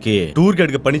తీసుకువెళ్ళడానికి టూర్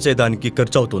గైడ్గా పనిచేయడానికి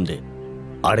ఖర్చు అవుతుంది.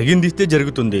 అడిగింది ఇస్తే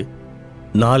జరుగుతుంది.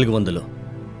 400.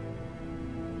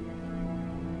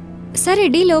 సరే,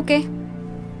 డీల్ ఓకే.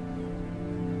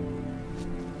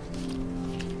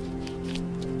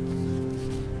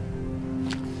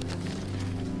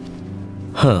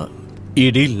 ఈ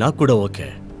డీల్ నాకు కూడా ఓకే.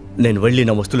 నేను వెళ్ళి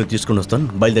నా వస్తువులు తీసుకుని వస్తాను.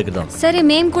 బయలుదేరదాం. సరే,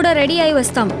 మేము కూడా రెడీ అయి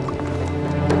వస్తాం.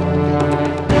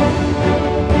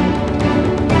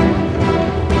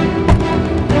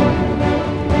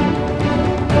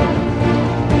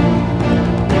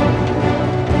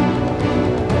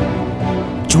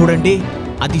 చూడండి,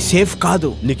 అది సేఫ్ కాదు.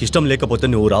 నీకు ఇష్టం లేకపోతే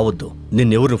నువ్వు రావద్దు.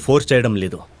 నిన్నెవరు ఫోర్స్ చేయడం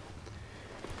లేదు.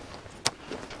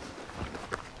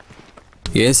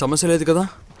 ఏం సమస్య లేదు కదా?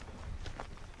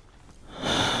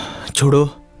 చూడు,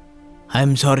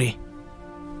 ఐఎమ్ సారీ,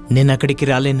 నేను అక్కడికి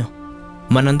రాలేను.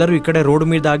 మనందరూ ఇక్కడే రోడ్డు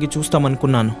మీద ఆగి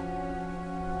చూస్తామనుకున్నాను.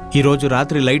 ఈరోజు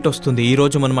రాత్రి లైట్ వస్తుంది.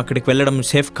 ఈరోజు మనం అక్కడికి వెళ్ళడం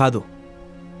సేఫ్ కాదు.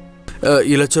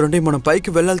 ఇలా చూడండి, మనం పైకి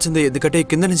వెళ్లాల్సిందే. ఎందుకంటే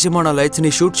కింద నుంచి మన లైట్స్ ని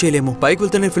షూట్ చేయలేము. పైకి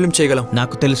వెళ్తేనే ఫిల్మ్ చేయగలం.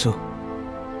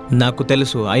 నాకు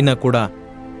తెలుసు అయినా కూడా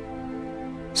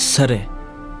సరే,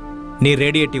 నీ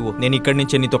రేడియేటివ్, నేను ఇక్కడి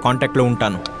నుంచే నీతో కాంటాక్ట్లో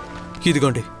ఉంటాను.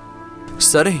 ఇదిగోండి.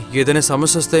 సరే, ఏదైనా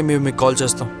సమస్య వస్తే మేము మీకు కాల్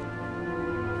చేస్తాం.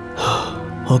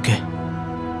 ఓకే,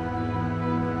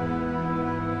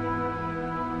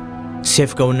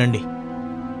 సేఫ్గా ఉండండి.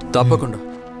 తప్పకుండా.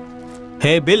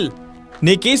 హే బిల్,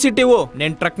 నీ కీ సిటీవో,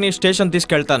 నేను ట్రక్ని స్టేషన్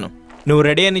తీసుకెళ్తాను. నువ్వు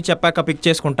రెడీ అని చెప్పాక పిక్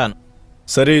చేసుకుంటాను.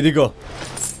 సరే ఇదిగో.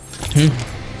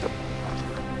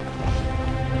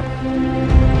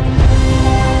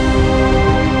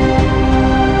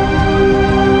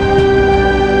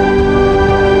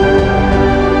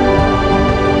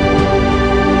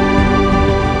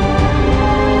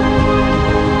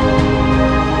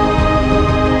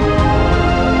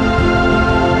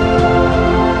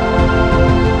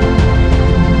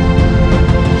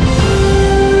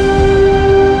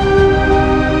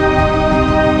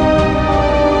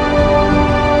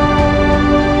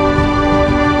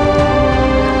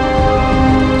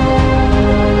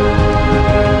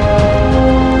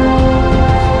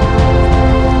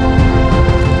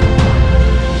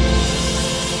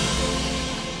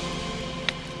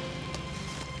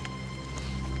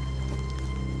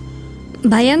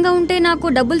 భయంగా ఉంటే నాకు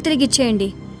డబ్బులు తిరిగి ఇచ్చేయండి.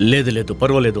 లేదు లేదు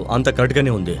పర్వాలేదు, అంత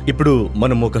కరెక్ట్గానే ఉంది. ఇప్పుడు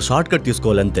మనం ఒక షార్ట్ కట్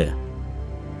తీసుకోవాలంతే.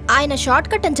 ఆయన షార్ట్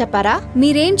కట్ అని చెప్పారా?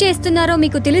 మీరేం చేస్తున్నారో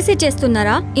మీకు తెలిసి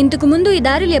చేస్తున్నారా? ఇంతకు ముందు ఈ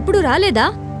దారులు ఎప్పుడూ రాలేదా?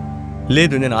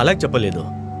 లేదు, నేను అలాగే చెప్పలేదు.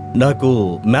 నాకు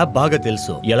మ్యాప్ బాగా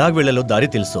తెలుసు, ఎలాగ వెళ్ళాలో దారి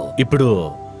తెలుసు. ఇప్పుడు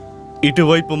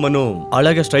ఇటువైపు మనం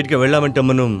అలాగే స్ట్రైట్గా వెళ్ళామంటే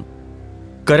మనం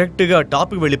కరెక్ట్గా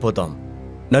టాప్కి వెళ్ళిపోతాం.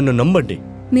 నన్ను నమ్మండి.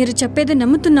 మీరు చెప్పేది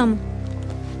నమ్ముతున్నాము.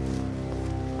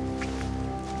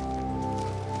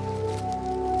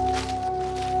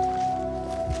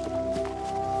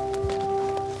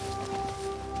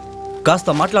 కాస్త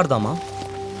మాట్లాడదామా?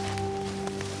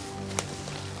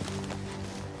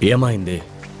 ఏమైంది?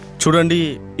 చూడండి,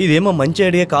 ఇదేమో మంచి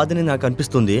ఐడియా కాదని నాకు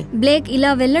అనిపిస్తుంది. బ్లేక్,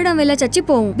 ఇలా వెళ్ళడం వల్ల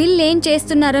చచ్చిపోవు. బిల్ ఏం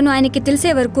చేస్తున్నారని ఆయనకి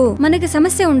తెలిసే వరకు మనకి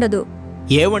సమస్య ఉండదు.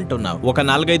 ఏమంటున్నావు? ఒక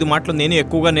 4-5 మాటలు నేను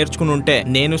ఎక్కువగా నేర్చుకుని ఉంటే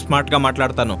నేను స్మార్ట్ గా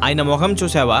మాట్లాడతాను. ఆయన మొహం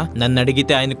చూసావా? నన్ను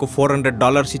అడిగితే ఆయనకు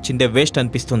 $400 ఇచ్చిందే వేస్ట్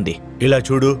అనిపిస్తుంది. ఇలా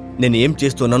చూడు, నేను ఏం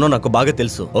చేస్తున్నానో నాకు బాగా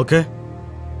తెలుసు. ఓకే,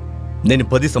 నేను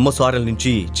 10 సంవత్సరాల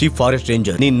నుంచి చీఫ్ ఫారెస్ట్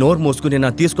రేంజర్. నీ నోరు మోసుకుని నా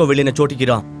తీసుకో వెళ్ళిన చోటికి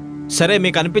రా. సరే,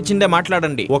 మీకు అనిపించిందే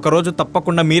మాట్లాడండి. ఒకరోజు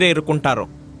తప్పకుండా మీరే ఇరుక్కుంటారు.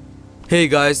 హే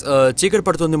గాయస్, చీకటి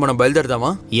పడుతుంది, మనం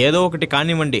బయలుదేరదామా? ఏదో ఒకటి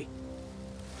కానివ్వండి.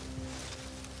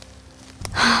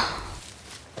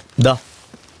 దా.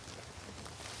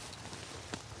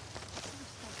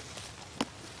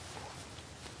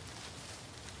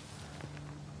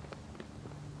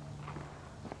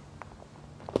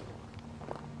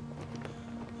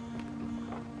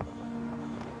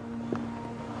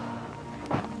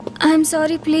 ఐఎమ్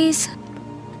సారీ, ప్లీజ్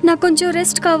నాకు కొంచెం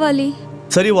రెస్ట్ కావాలి.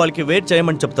 సరే, వాళ్ళకి వెయిట్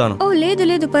చేయమని చెప్తాను. ఓ లేదు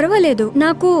లేదు, పర్వాలేదు.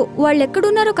 నాకు వాళ్ళు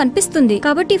ఎక్కడున్నారో కనిపిస్తుంది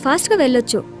కాబట్టి ఫాస్ట్ గా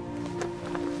వెళ్ళొచ్చు.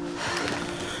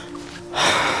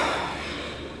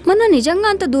 మనం నిజంగా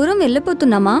అంత దూరం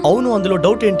వెళ్ళిపోతున్నామా? అవును, అందులో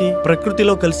డౌట్ ఏంటి?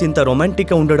 ప్రకృతిలో కలిసి ఇంత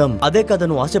రొమాంటిక్ గా ఉండడం, అదే కదా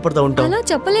నువ్వు ఆశపడతా ఉంటావు. అలా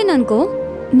చెప్పలేననుకో.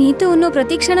 నీతో ఉన్న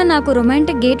ప్రతి క్షణం నాకు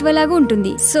రొమాంటిక్ గేట్ లాగా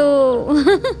ఉంటుంది. సో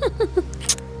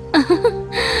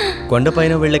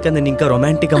కొండపైన వెళ్ళక నేను ఇంకా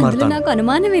రొమాంటిక్ గా మారుతాను. నాకు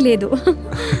అనుమానమే లేదు.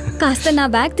 కాస్త నా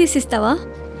బ్యాగ్ తీసిస్తావా?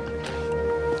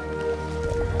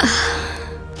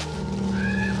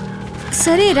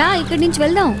 సరే రా, ఇక్కడి నుంచి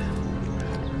వెళ్దాం.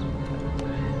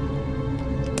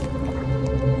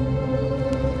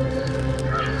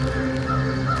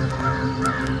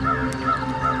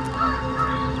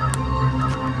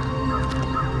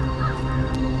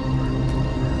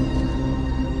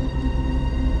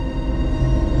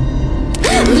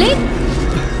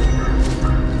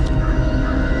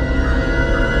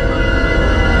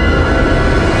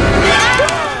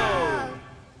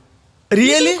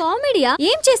 రియల్లీ? కామెడీయా?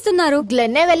 ఏం చేస్తున్నారు?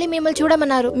 గ్లెన్నే వెళ్ళి మిమ్మల్ని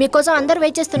చూడమన్నారు. మీకోసం అందరూ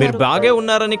వెయిట్ మీరు చేస్తున్నారు. బాగే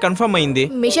ఉన్నారని కన్ఫర్మ్ అయింది.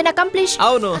 Machine accomplish.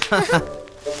 అవును.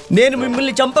 నేను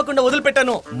మిమ్మల్ని చంపకుండా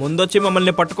వదిలిపెట్టాను. ముందొచ్చి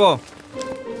మమ్మల్ని పట్టుకో.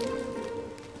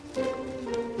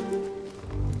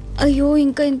 అయ్యో,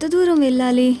 ఇంకా ఎంత దూరం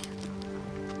వెళ్ళాలి?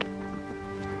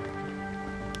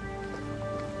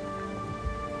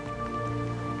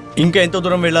 ఇంకా ఎంత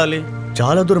దూరం వెళ్ళాలి?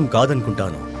 చాలా దూరం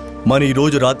కాదనుకుంటాను. మనం ఈ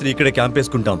రోజు రాత్రి ఇక్కడే క్యాంప్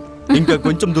వేసుకుంటాం. ఇంకా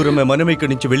కొంచెం దూరమే, మనం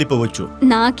ఇక్కడి నుంచి వెళ్ళిపోవచ్చు.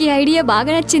 నాకు ఈ ఐడియా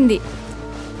బాగా నచ్చింది.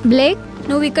 బ్లేక్,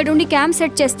 నువ్వు ఇక్కడ ఉండి క్యాంప్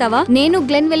సెట్ చేస్తావా? నేను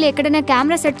గ్లెన్ వెళ్ళి ఎక్కడైనా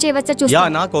కెమెరా సెట్ చేయవచ్చా చూస్తా. యా,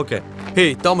 నాకు ఓకే. హే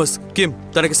థామస్, కిమ్,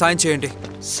 తనకి సాయం చేయండి.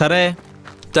 సరే,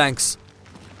 థ్యాంక్స్.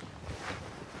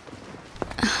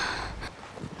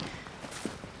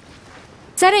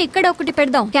 సరే, ఇక్కడ ఒకటి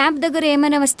పెడదాం. క్యాంప్ దగ్గర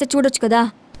ఏమైనా వస్తే చూడొచ్చు కదా.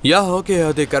 యా ఓకే,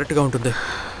 అది కరెక్ట్గా ఉంటుంది.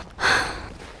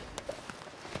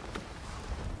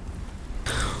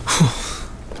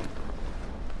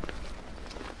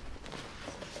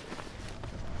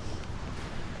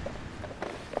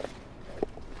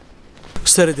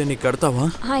 సరే, దీన్ని కడతావా?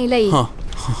 ఇలా ఇయ్యి.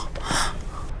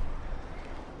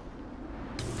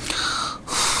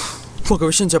 ఒక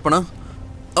విషయం చెప్పనా?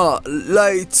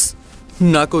 లైట్స్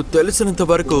నాకు తెలిసినంత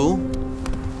వరకు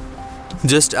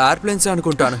జస్ట్ ఎయిర్ప్లేన్స్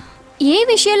అనుకుంటాను. ఏ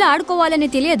విషయాలు ఆడుకోవాలని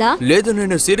తెలియదా? లేదు,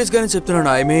 నేను సీరియస్ గానే చెప్తున్నాను.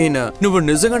 ఐ మీన్, నువ్వు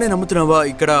నిజంగానే నమ్ముతున్నావా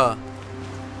ఇక్కడ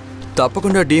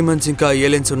తప్పకుండా డీమన్స్ ఇంకా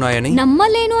ఏలియన్స్ ఉన్నాయని?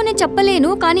 నమ్మలేను అని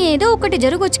చెప్పలేను, కానీ ఏదో ఒకటి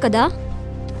జరగొచ్చు కదా.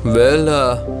 వెల్,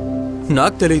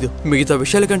 నాకు తెలీదు. మిగతా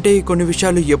విషయాల కంటే కొన్ని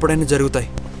విషయాలు ఎప్పుడైనా జరుగుతాయి.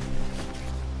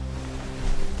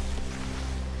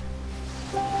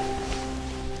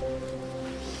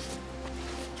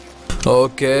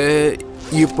 ఓకే,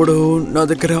 ఇప్పుడు నా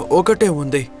దగ్గర ఒకటే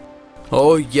ఉంది. ఓ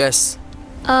ఎస్,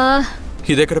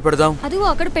 ఇది ఎక్కడ పెడదాం? అదిగో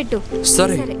అక్కడ పెట్టు.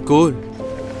 సరే, కూల్.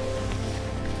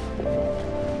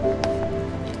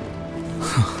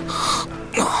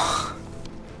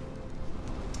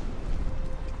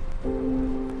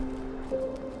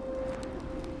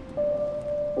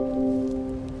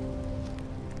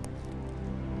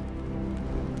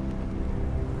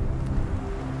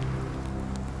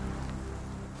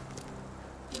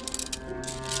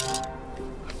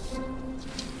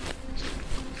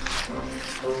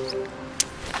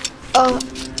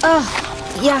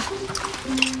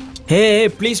 హే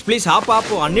ప్లీజ్ ప్లీజ్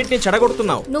ఆపు, అన్నిటినీ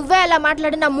చెడగొడుతున్నావు. నువ్వే అలా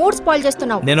మాట్లాడి నా మూడ్ స్పాయిల్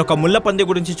చేస్తున్నావు. నేను ఒక ముళ్ళ పంది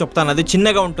గురించి చెప్తాను. అది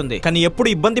చిన్నగా ఉంటుంది, కానీ ఎప్పుడు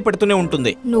ఇబ్బంది పెడుతూనే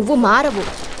ఉంటుంది. నువ్వు మారవు.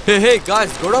 హే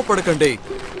గాయ్స్, గొడవ పడకండి.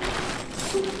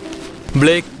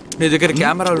 బ్లేక్, నీ దగ్గర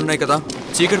కెమెరాలు ఉన్నాయి కదా?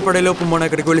 చీకటి పడేలోపు మనం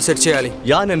అక్కడికి వెళ్ళి సెట్ చేయాలి.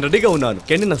 యా, నేను రెడీగా ఉన్నాను.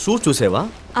 కెన్నీ, నా షూ చూసేవా?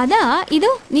 అదా,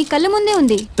 ఇదో నీ కళ్ళ ముందే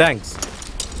ఉంది. థ్యాంక్స్.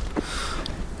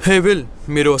 హే విల్,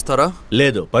 మీరు వస్తారా?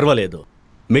 లేదు, పర్వాలేదు.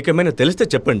 మీకేమైనా తెలిస్తే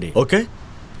చెప్పండి. ఓకే,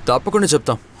 తప్పకుండా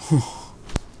చెప్తాం.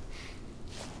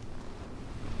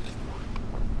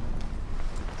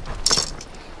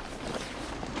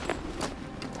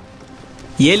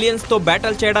 ఏలియన్స్ తో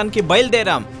బ్యాటిల్ చేయడానికి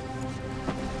బయలుదేరాం.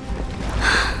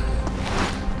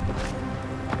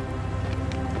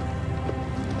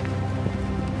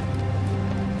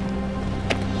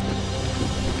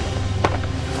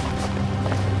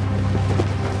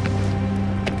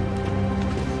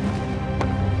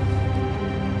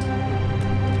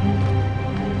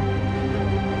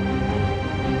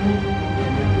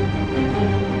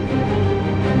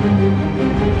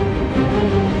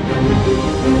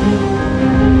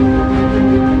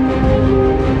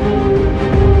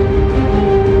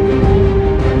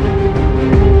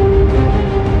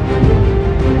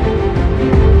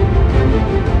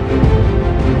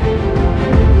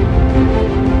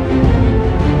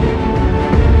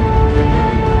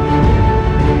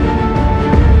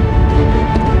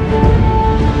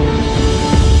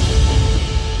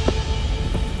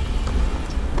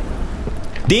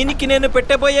 దీనికి నేను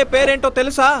పెట్టబోయే పేరేంటో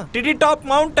తెలుసా? TT top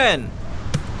mountain.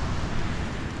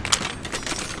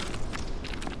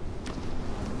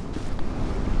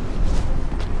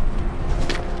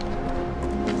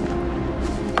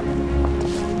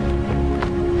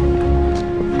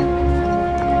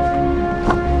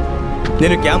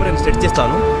 నేను కెమెరాని సెట్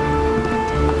చేస్తాను.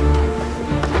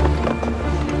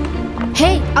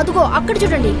 హే, అదుగో అక్కడ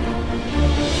చూడండి.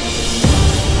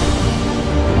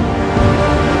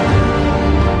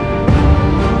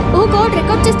 ఓ గాడ్,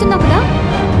 రికార్డ్ చేస్తున్నావు కదా?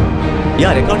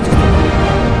 యా, రికార్డ్ చేస్తాను.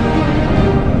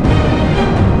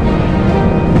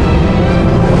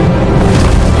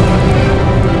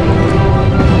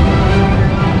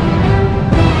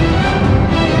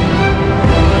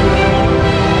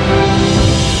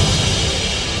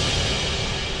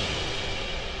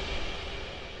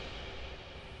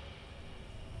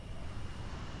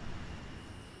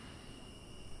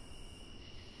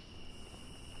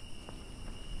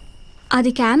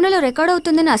 అది కెమెరాలో రికార్డ్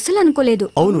అవుతుందని అస్సలు అనుకోలేదు.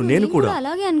 అవును, నేను కూడా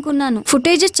అలాగే అనుకున్నాను.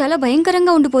 ఫుటేజెస్ చాలా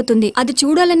భయంకరంగా ఉండిపోతుంది. అది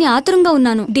చూడాలని ఆతురంగా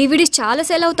ఉన్నాను. డివిడీస్ చాలా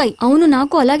సేల్ అవుతాయి. అవును,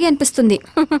 నాకు అలాగే అనిపిస్తుంది.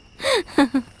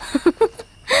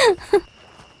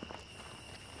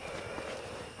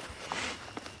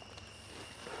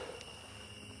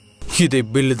 ఇది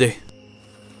బిల్లుదే.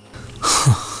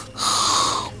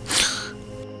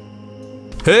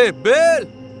 హే బిల్,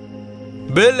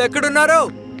 బిల్ ఎక్కడున్నారు?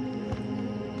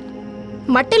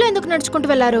 మట్టిలో ఎందుకు నడుచుకుంటూ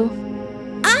వెళ్ళారు?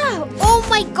 ఓ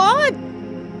మై గాడ్,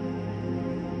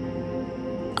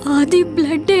 అది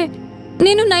బ్లడ్డే.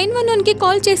 నేను 911కి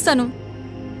కాల్ చేస్తాను.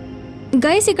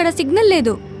 గైస్, ఇక్కడ సిగ్నల్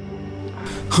లేదు.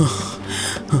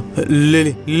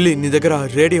 లిలీ, లిలీ, నీ దగ్గర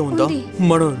రేడియో ఉందా? ఉంది.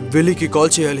 మనం విలీకి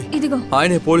కాల్ చేయాలి. ఇదిగో.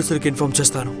 ఆయనే పోలీసులకి ఇన్ఫార్మ్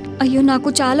చేస్తాను. అయ్యో, నాకు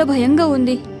చాలా భయంగా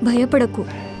ఉంది. భయపడకు.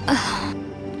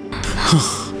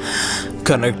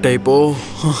 కనెక్ట్ అయిపో.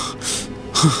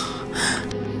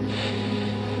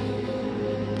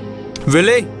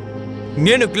 విలీ,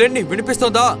 నేను గ్లెన్ని,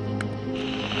 వినిపిస్తోందా?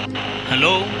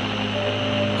 హలో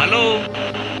హలో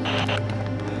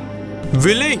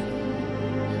విలీ,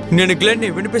 నేను గ్లెన్ని,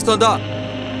 వినిపిస్తోందా?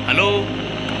 హలో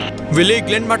విలీ,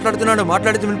 గ్లెన్ మాట్లాడుతున్నాడు.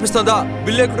 మాట్లాడితే వినిపిస్తోందా?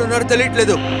 బిల్ ఎక్కడున్నారో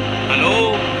తెలియట్లేదు. హలో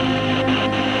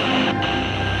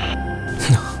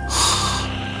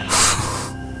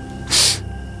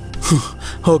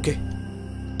ఓకే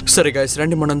సరే గాయస్,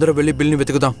 రండి మనందరం వెళ్ళి బిల్ని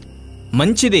వెతుకుదాం.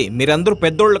 మంచిది, మీరందరూ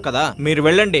పెద్దోళ్ళు కదా, మీరు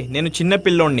వెళ్ళండి, నేను చిన్న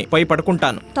పిల్లోడిని పోయి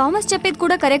పడుకుంటాను. థామస్ చెప్పేది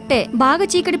కూడా కరెక్టే. బాగా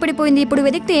చీకటి పడిపోయింది, ఇప్పుడు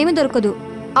వెతికితే ఏమీ దొరకదు.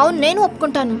 అవును, నేను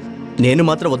ఒప్పుకుంటాను. నేను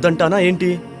మాత్రం వద్దంటానా ఏంటి?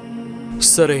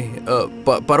 సరే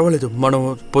పర్వాలేదు, మనం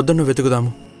పొద్దున్న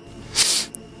వెతుకుదాము.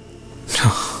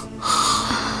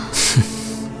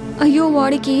 అయ్యో,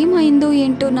 వాడికి ఏమైందో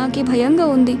ఏంటో, నాకే భయంగా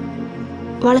ఉంది.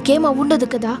 వాళ్ళకేం అవ్వుండదు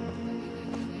కదా.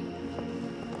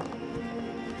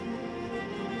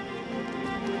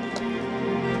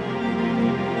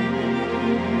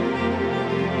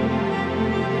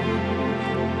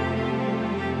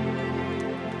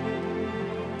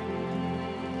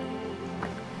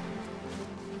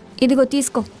 ఇదిగో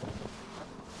తీసుకో.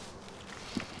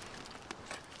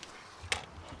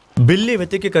 బిల్లి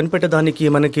వెతికి కనిపెట్టడానికి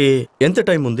మనకి ఎంత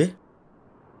టైం ఉంది?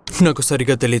 నాకు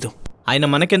సరిగా తెలీదు. ఆయన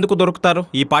మనకెందుకు దొరుకుతారు?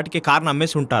 ఈ పాటికి కారును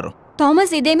అమ్మేసి ఉంటారు.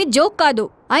 థామస్, ఇదేమి జోక్ కాదు.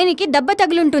 ఆయనకి దెబ్బ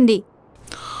తగిలుంటుంది.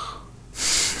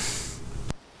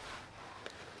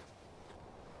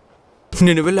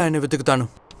 నేను వెళ్ళి ఆయన వెతుకుతాను.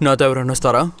 నాతో ఎవరైనా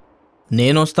వస్తారా?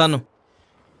 నేను వస్తాను.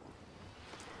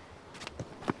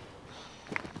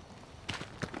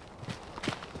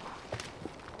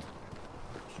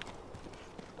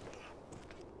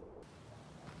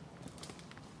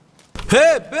 హే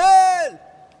బిల్!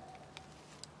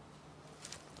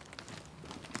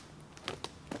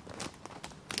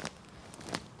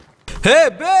 హే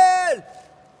బిల్!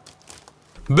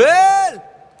 బిల్!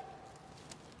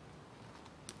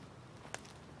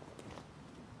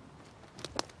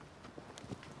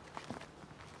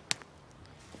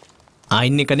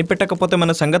 ఆయన్ని కనిపెట్టకపోతే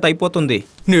మన సంగతి అయిపోతుంది.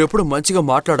 నువ్వెప్పుడు మంచిగా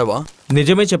మాట్లాడవా?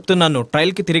 నిజమే చెప్తున్నాను,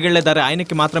 ట్రైల్కి తిరిగెళ్లే దారి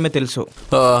ఆయనకి మాత్రమే తెలుసు.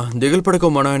 దిగులు పడకు,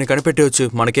 మనం ఆయన కనిపెట్టవచ్చు,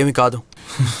 మనకేమి కాదు.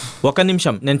 ఒక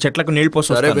నిమిషం, నేను చెట్లకు నీళ్లు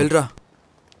పోసి సరే వెళ్ళరా.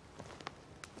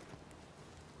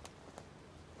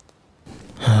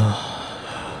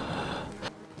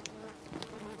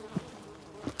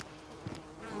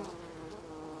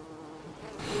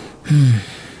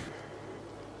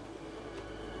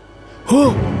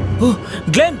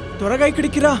 గ్లెన్, త్వరగా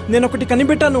ఇక్కడికి రా, నేను ఒకటి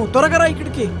కనిపెట్టాను, త్వరగా రా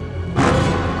ఇక్కడికి.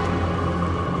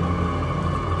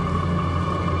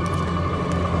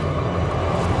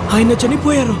 ఆయన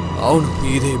చనిపోయారు. అవును,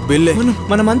 ఇది బిల్లే.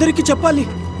 మనం అందరికీ చెప్పాలి.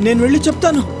 నేను వెళ్ళి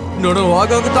చెప్తాను. నన్ను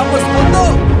ఆగాక థామస్ ముందు.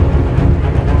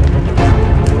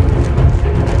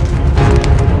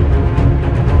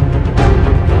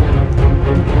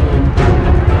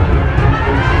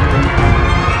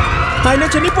 ఆయన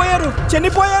చనిపోయారు.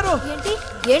 చనిపోయారు.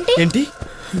 ఏంటి ఏంటి?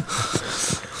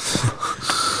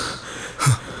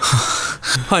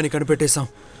 ఆయన కనిపెట్టేశాం.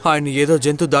 ఆయన ఏదో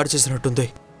జంతు దాడి చేసినట్టుంది.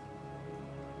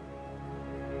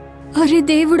 అరే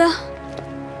దేవుడా.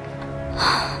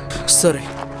 సరే,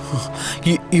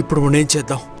 ఇప్పుడు మనం ఏం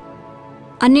చేద్దాం?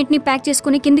 అన్నిటినీ ప్యాక్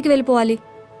చేసుకుని కిందికి వెళ్ళిపోవాలి.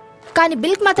 కానీ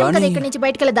బిల్క్ మాత్రం కదా ఇక్కడి నుంచి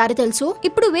బయటకెళ్ళే దారి తెలుసు.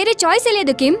 ఇప్పుడు వేరే చాయిసే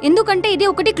లేదు కిమ్, ఎందుకంటే ఇది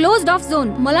ఒకటి క్లోజ్డ్ ఆఫ్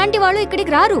జోన్. మలాంటి వాళ్ళు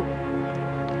ఇక్కడికి రారు.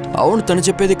 అవును, తను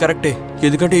చెప్పేది కరెక్టే,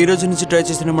 ఎందుకంటే ఈ రోజు నుంచి ట్రై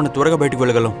చేసినా మనం త్వరగా బయటకు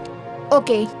వెళ్ళగలం.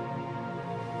 ఓకే,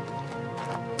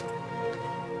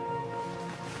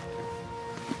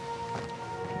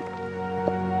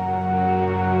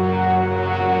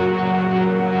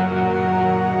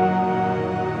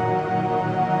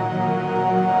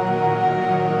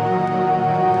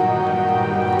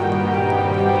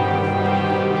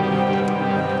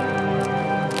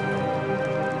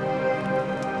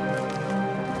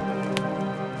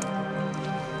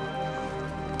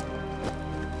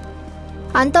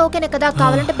 అంతా ఓకేనే కదా?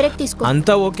 కావాలంటే బ్రేక్ తీసుకో.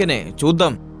 అంతా ఓకేనే,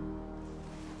 చూద్దాం.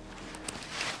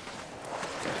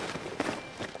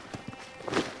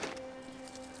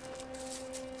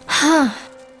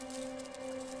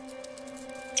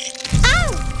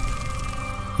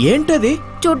 ఏంటది?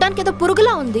 చూడ్డానికి ఏదో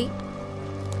పురుగులా ఉంది.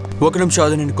 ఒక నిమిషం,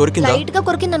 అది నేను కొరికిందా? లైట్ గా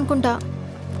కొరికింది అనుకుంటా.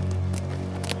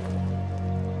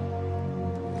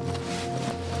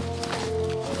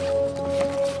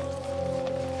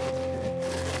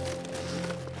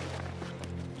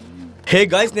 హే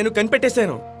గాయ్స్, నేను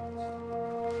కనిపెట్టేశాను.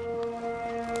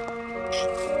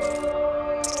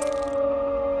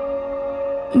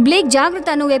 బ్లేక్ జాగ్రత్త,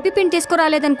 నువ్వు ఎపిపిన్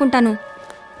తీసుకురాలేదనుకుంటాను.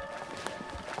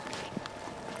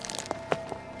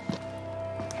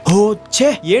 ఓ ఛే,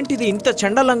 ఏంటిది ఇంత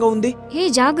చండాలంగా ఉంది? హే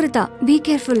జాగ్రత్త, బీ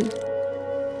కేర్ఫుల్.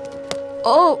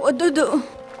 ఓ వద్దు.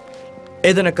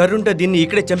 ఏదైనా కర్రుంటే దీన్ని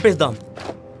ఇక్కడే చంపేద్దాం.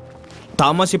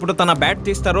 థామస్ ఇప్పుడు తన బ్యాట్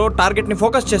తీస్తారో టార్గెట్ ని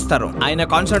ఫోకస్ చేస్తారు. ఆయన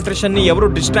కాన్సంట్రేషన్ ని ఎవరు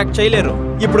డిస్ట్రాక్ట్ చేయలేరు.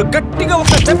 ఇప్పుడు గట్టిగా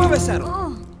ఒక దెబ్బ వేశారు.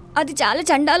 అది చాలా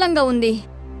చండాలంగా ఉంది.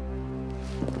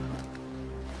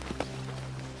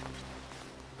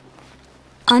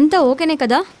 అంతా ఓకేనే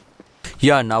కదా?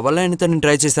 యా, నా వల్ల అయినంత నేను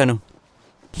ట్రై చేశాను.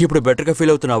 ఇప్పుడు బెటర్గా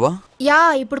ఫీల్ అవుతున్నావా? యా,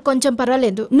 ఇప్పుడు కొంచెం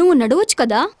పర్వాలేదు. నువ్వు నడవచ్చు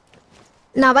కదా?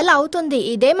 నా వల్ల అవుతుంది.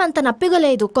 ఇదేమంత నొప్పిగా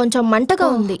లేదు, కొంచెం మంటగా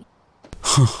ఉంది.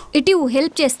 ఇటు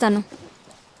హెల్ప్ చేస్తాను.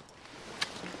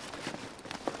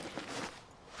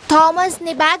 థామస్,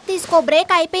 నీ బ్యాగ్ తీసుకో,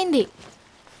 బ్రేక్ అయిపోయింది.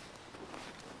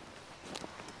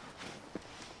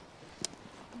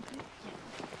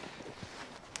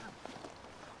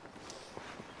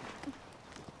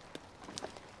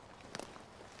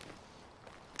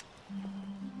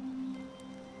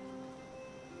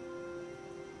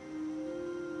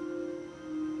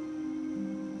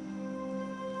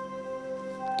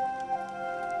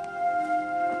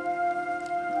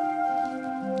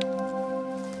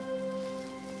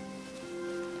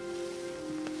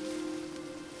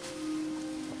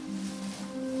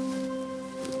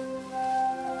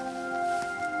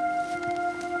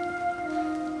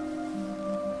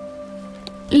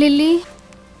 లిల్లీ,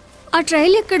 ఆ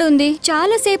ట్రైల్ ఎక్కడుంది?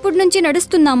 చాలా సేపటి నుంచి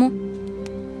నడుస్తున్నాము.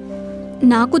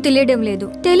 నాకు తెలియడం లేదు.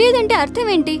 తెలియదంటే అర్థం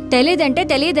ఏంటి? తెలియదంటే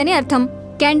తెలియదని అర్థం.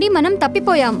 క్యాండీ, మనం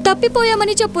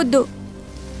తప్పిపోయామని చెప్పొద్దు.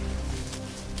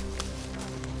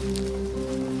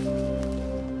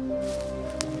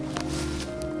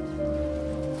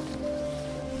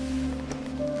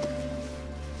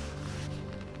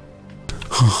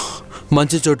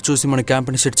 మంచి చోటు చూసి మన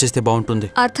క్యాంప్ని సెట్ చేస్తే బాగుంటుంది.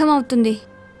 అర్థం అవుతుంది.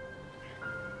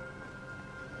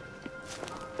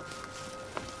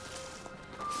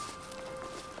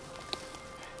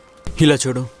 ఇలా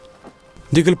చూడు,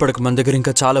 దిగులు పడక. మన దగ్గర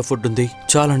ఇంకా చాలా ఫుడ్ ఉంది,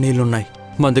 చాలా నీళ్లున్నాయి,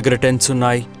 మన దగ్గర టెంట్స్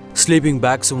ఉన్నాయి, స్లీపింగ్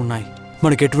బ్యాగ్స్ ఉన్నాయి.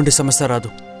 మనకి ఎటువంటి సమస్య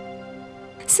రాదు.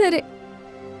 సరే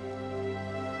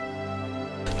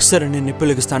సరే, నేను నిప్పు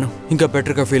వెలిగిస్తాను, ఇంకా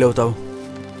బెటర్గా ఫీల్ అవుతావు.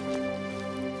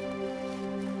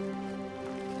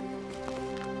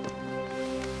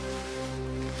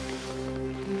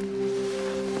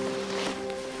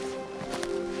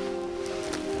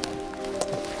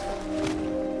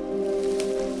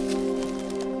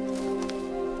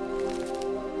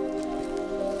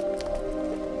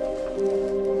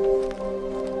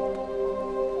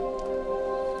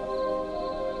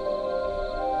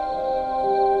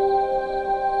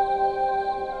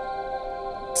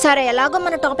 సరే, ఎలాగో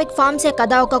మన టాపిక్ ఫార్మ్సే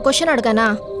కదా, ఒక క్వశ్చన్ అడగనా?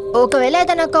 ఒకవేళ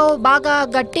ఏదైనా బాగా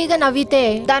గట్టిగా నవ్వితే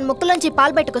దాని ముక్కులోంచి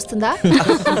పాలు బయటకొస్తుందా?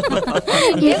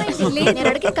 నేను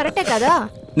అడిగింది కరెక్టే కదా?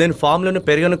 నేను ఫామ్ లోనే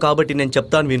పెరిగాను కాబట్టి నేను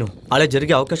చెప్తాను విను. అలా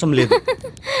జరిగే అవకాశం లేదు.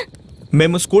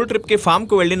 మేము స్కూల్ ట్రిప్ కి ఫామ్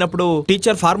కు వెళ్ళినప్పుడు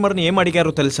టీచర్ ఫార్మర్ ని ఏం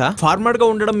అడిగారో తెలుసా? ఫార్మర్ గా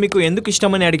ఉండడం మీకు ఎందుకు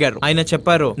ఇష్టమని అడిగారు. ఆయన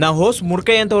చెప్పారు, నా హోస్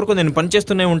మురికయ్యేంత వరకు నేను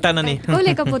పనిచేస్తూనే ఉంటానని.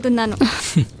 లేకపోతున్నాను.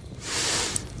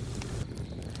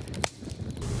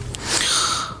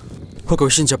 ఒక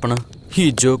విషయం చెప్పనా? ఈ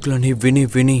జోక్లని విని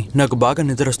విని నాకు బాగా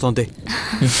నిద్ర వస్తుంది.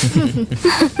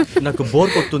 నాకు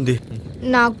బోర్ కొడుతుంది.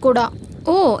 నాకు కూడా.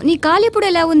 ఓ, నీ కాలు ఇప్పుడు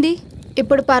ఎలా ఉంది?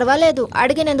 ఇప్పుడు పర్వాలేదు.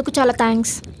 అడిగినందుకు చాలా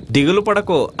థ్యాంక్స్. దిగులు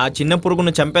పడకు, ఆ చిన్న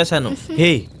పురుగును చంపేశాను.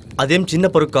 హే, అదేం చిన్న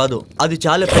పురుగు కాదు, అది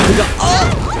చాలా పెద్దగా.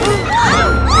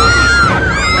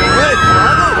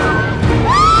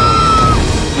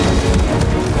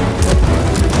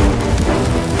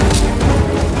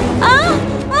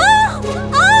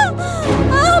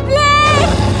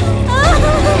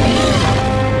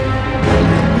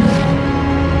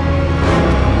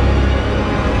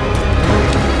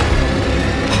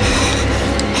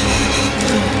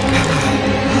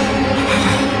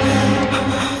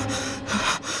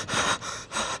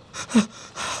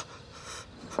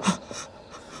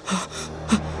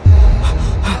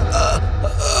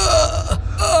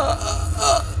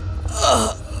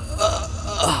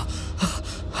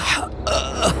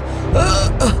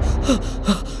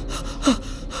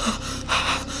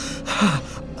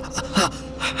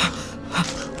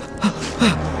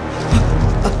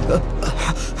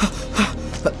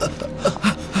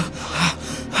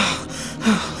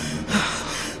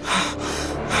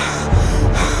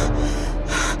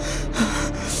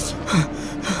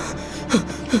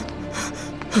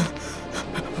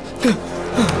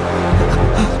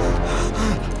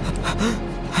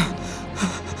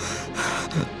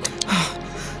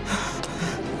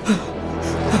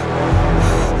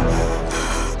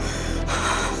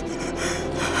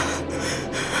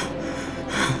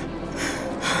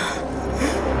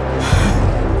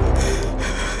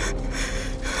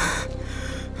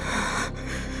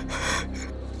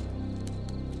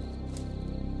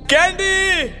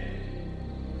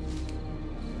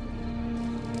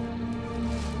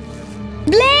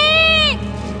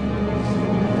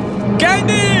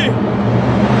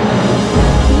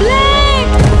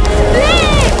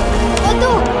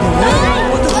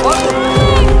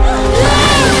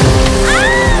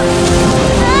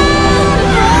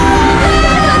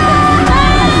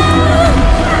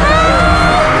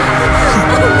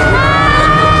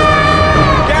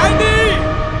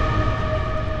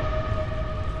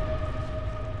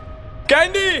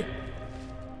 క్యాండీ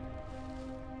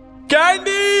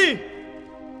క్యాండీ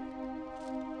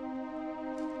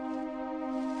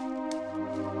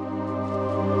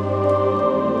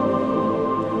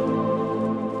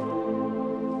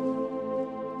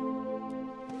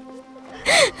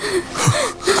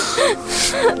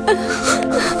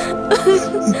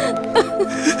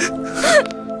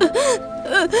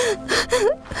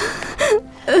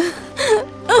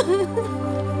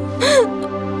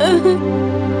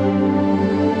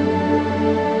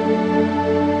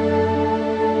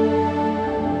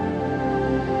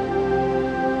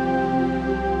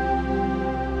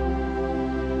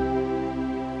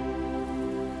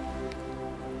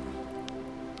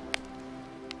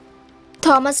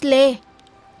థామస్ లే.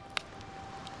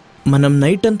 మనం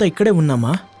నైట్ అంతా ఇక్కడే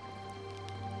ఉన్నామా?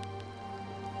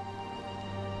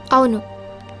 అవును.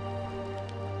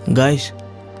 గాయ్స్,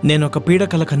 నేను ఒక పీడ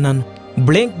కల కన్నాను.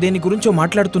 బ్లేంక్ దేని గురించో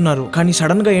మాట్లాడుతున్నారు, కానీ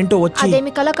సడన్ గా ఏంటో వచ్చి.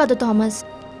 అదేమి కల కాదు థామస్.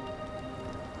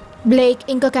 బ్లేక్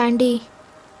ఇంకా క్యాండీ.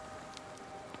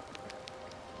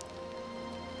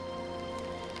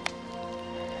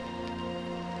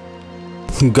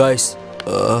 గాయ్స్,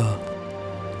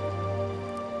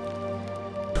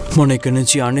 మనం ఇక్కడి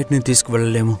నుంచి అన్నిటిని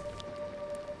తీసుకువెళ్ళలేము.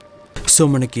 సో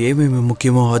మనకి ఏమేమి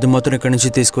ముఖ్యమో అది మాత్రం ఇక్కడి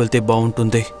నుంచి తీసుకువెళ్తే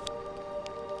బాగుంటుంది.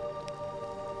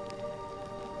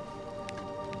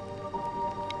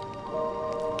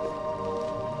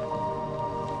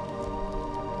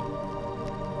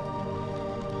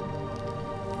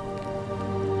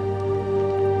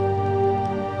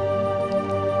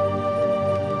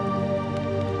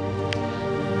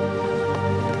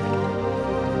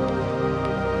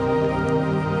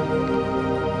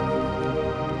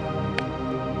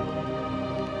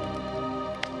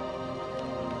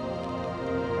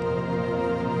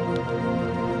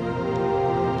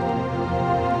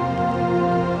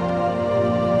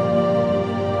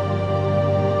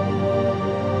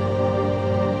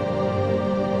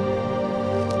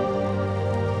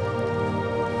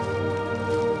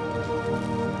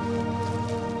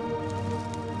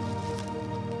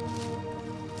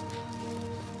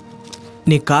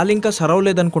 నీ కాలు ఇంకా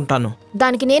సరవలేదనుకుంటాను.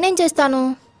 దానికి నేనేం చేస్తాను?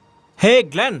 హే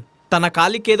గ్లెన్, తన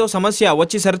కాలికి ఏదో సమస్య,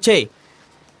 వచ్చి సరిచేయి.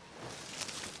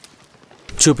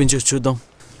 చూపించు, చూద్దాం.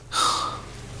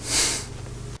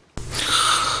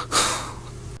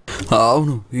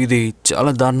 అవును, ఇది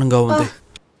చాలా దారుణంగా ఉంది.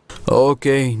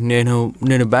 ఓకే,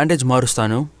 నేను బ్యాండేజ్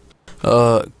మారుస్తాను.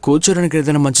 కూర్చోడానికి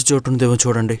ఏదైనా మంచి చోటు ఉందేమో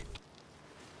చూడండి.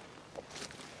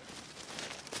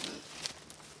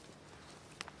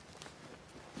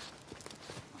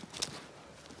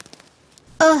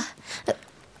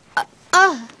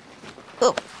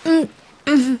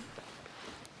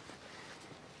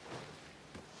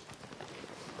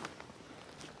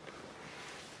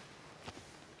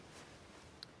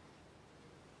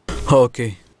 ఓకే,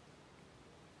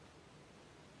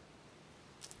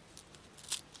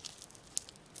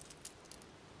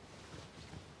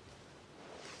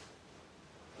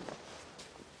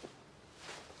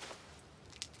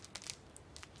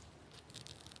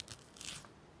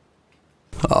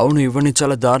 అవును, ఇవన్నీ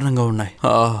చాలా దారుణంగా ఉన్నాయి.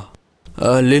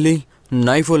 లిలీ,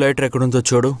 నైఫ్ లైటర్ ఎక్కడుందో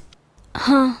చూడు.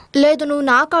 లేదు, నువ్వు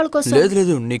నా కాళ్ళ కోసం.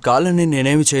 లేదు, నీ కాళ్ళని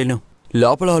నేనేమి చేయలేను.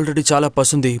 లోపల ఆల్రెడీ చాలా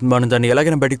పసుంది. మనం దాన్ని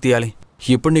ఎలాగైనా బయటికి తీయాలి.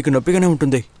 ఇప్పుడు నీకు నొప్పిగానే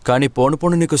ఉంటుంది, కానీ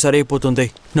పోను నీకు సరైపోతుంది.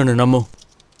 నన్ను నమ్ము.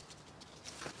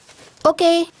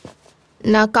 ఓకే,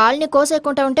 నా కాల్ని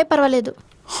కోసేకుంటా ఉంటే పర్వాలేదు.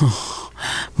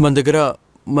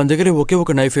 మన దగ్గర ఒకే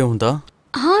ఒక నైఫే ఉందా?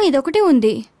 ఇదొకటే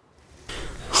ఉంది.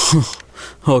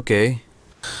 ఓకే,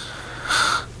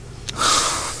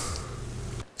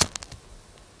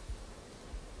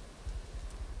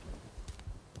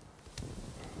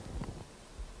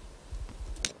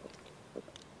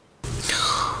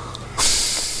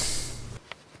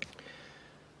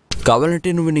 కావాలంటే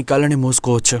నువ్వు నీ కాళ్ళని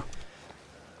మూసుకోవచ్చు.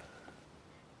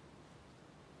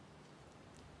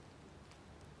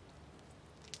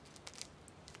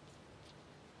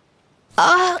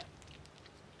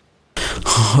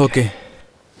 ఓకే,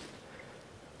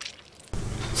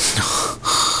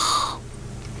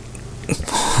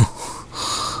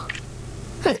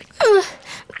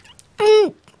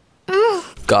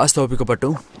 కాస్త ఓపిక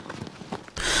పట్టు.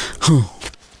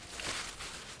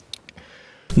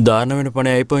 దారుణమైన పని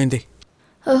అయిపోయింది.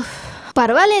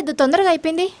 పర్వాలేదు, తొందరగా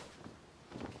అయిపోయింది.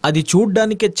 అది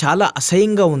చూడ్డానికే చాలా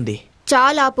అసహ్యంగా ఉంది.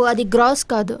 చాలా ఆపు, అది గ్రాస్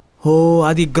కాదు. ఓ,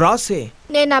 అది గ్రాసే.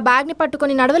 నేను నా బ్యాగ్ని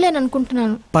పట్టుకొని నడవలేను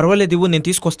అనుకుంటున్నాను. పర్వాలేదు, ఇవ్వు, నేను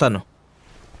తీసుకొస్తాను.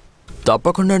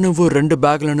 తప్పకుండా నువ్వు 2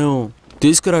 బ్యాగులను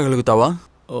తీసుకురాగలుగుతావా?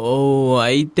 ఓ,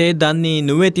 అయితే దాన్ని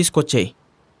నువ్వే తీసుకొచ్చేయి.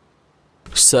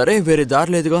 సరే, వేరే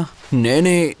దారి లేదుగా,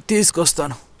 నేనే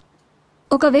తీసుకొస్తాను.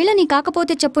 ఒకవేళ నీ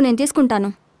కాకపోతే చెప్పు, నేను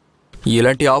తీసుకుంటాను.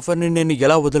 ఇలాంటి ఆఫర్ని నేను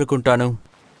ఎలా వదులుకుంటాను?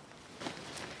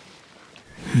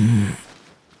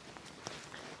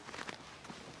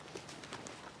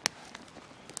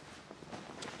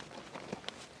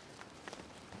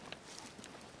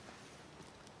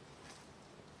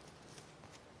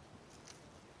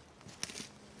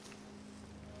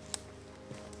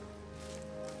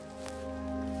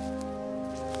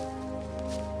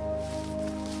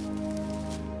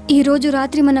 ఈరోజు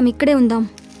రాత్రి మనం ఇక్కడే ఉందాం.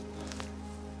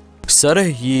 సరే,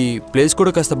 ఈ ప్లేస్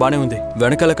కూడా కాస్త బానే ఉంది.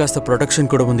 వెనకాల కాస్త ప్రొటెక్షన్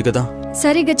కూడా ఉంది కదా.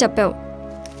 సరిగ్గా చెప్పావు.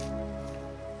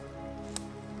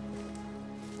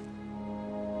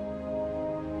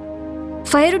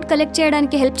 ఫైర్వుడ్ కలెక్ట్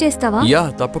చేయడానికి హెల్ప్ చేస్తావా? యా,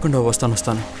 తప్పకుండా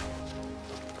వస్తాను.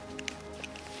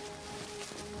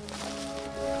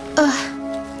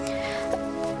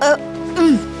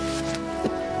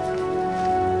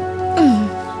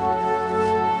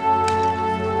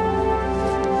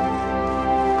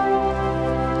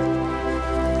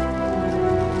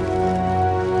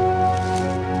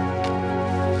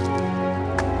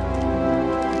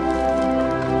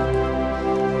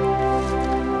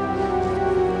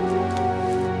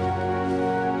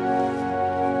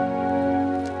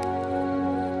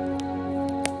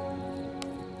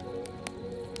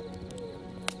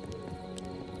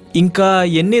 ఇంకా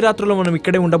ఎన్ని రాత్రులు మనం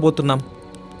ఇక్కడే ఉండబోతున్నాం?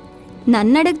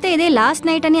 నన్ను అడిగితే ఇదే లాస్ట్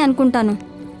నైట్ అని అనుకుంటాను.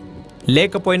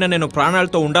 లేకపోయినా నేను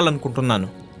ప్రాణాలతో ఉండాలనుకుంటున్నాను.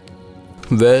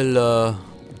 వెల్,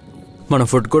 మన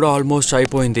ఫుడ్ కూడా ఆల్మోస్ట్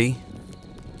అయిపోయింది.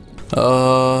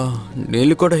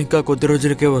 నీళ్ళు కూడా ఇంకా కొద్ది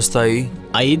రోజులకే వస్తాయి.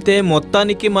 అయితే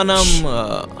మొత్తానికి మనం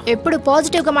ఎప్పుడు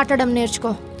పాజిటివ్గా మాట్లాడడం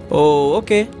నేర్చుకో.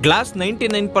 ఓకే, గ్లాస్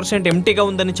 99% ఎంటీగా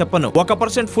ఉందని చెప్పను,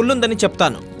 1% ఫుల్ ఉందని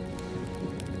చెప్తాను.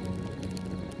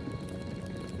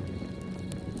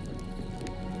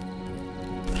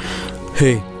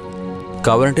 హే,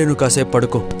 కావాలంటే నువ్వు కాసేపు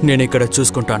పడుకో, నేను ఇక్కడ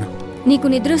చూసుకుంటాను. నీకు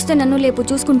నిద్ర వస్తే నన్ను లేపు,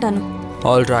 చూసుకుంటాను.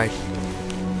 All right.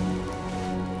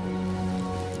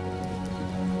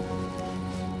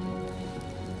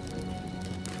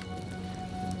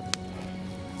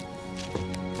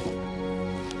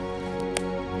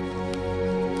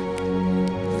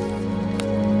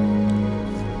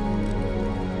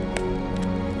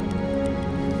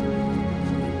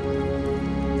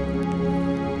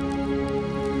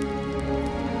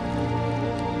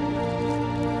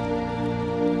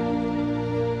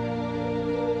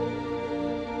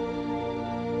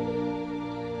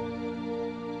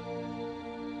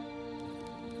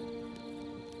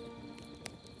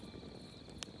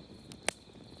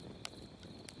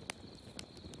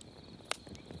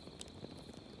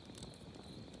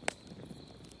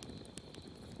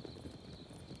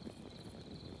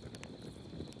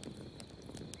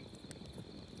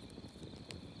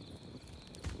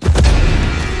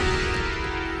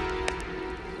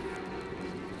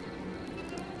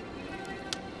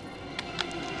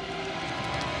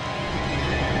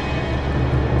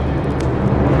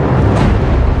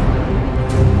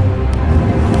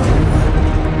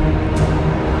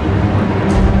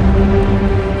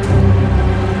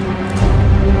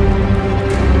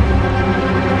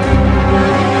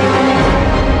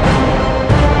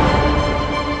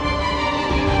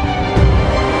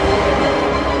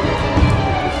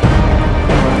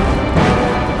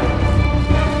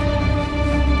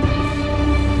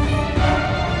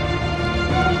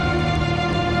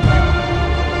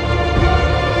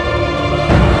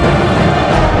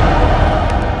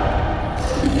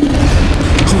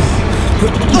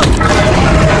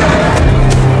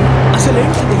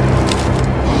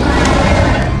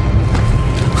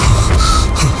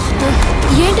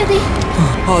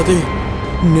 అదే,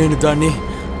 నేను దాన్ని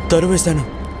తరివేశాను.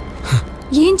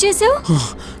 ఏం చేసావు?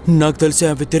 నాకు తెలిసి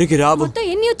అవి తిరిగి రావు.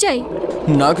 ఎన్ని వచ్చాయి?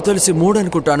 నాకు తెలిసి 3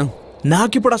 అనుకుంటాను.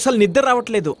 నాకిప్పుడు అసలు నిద్ర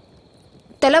రావట్లేదు.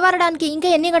 తెల్లవారడానికి ఇంకా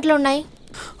ఎన్ని గంటలు ఉన్నాయి?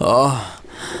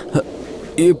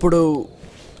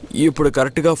 ఇప్పుడు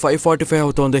కరెక్ట్గా 5:45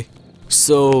 అవుతోంది.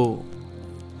 సో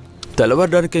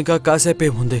తెల్లవారడానికి ఇంకా కాసేపే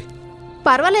ఉంది.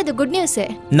 పర్వాలేదు, గుడ్ న్యూసే.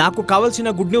 నాకు కావాల్సిన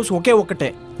గుడ్ న్యూస్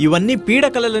ఒకటే. ఇవన్నీ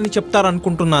పీడకలలని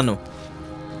చెప్తారనుకుంటున్నాను.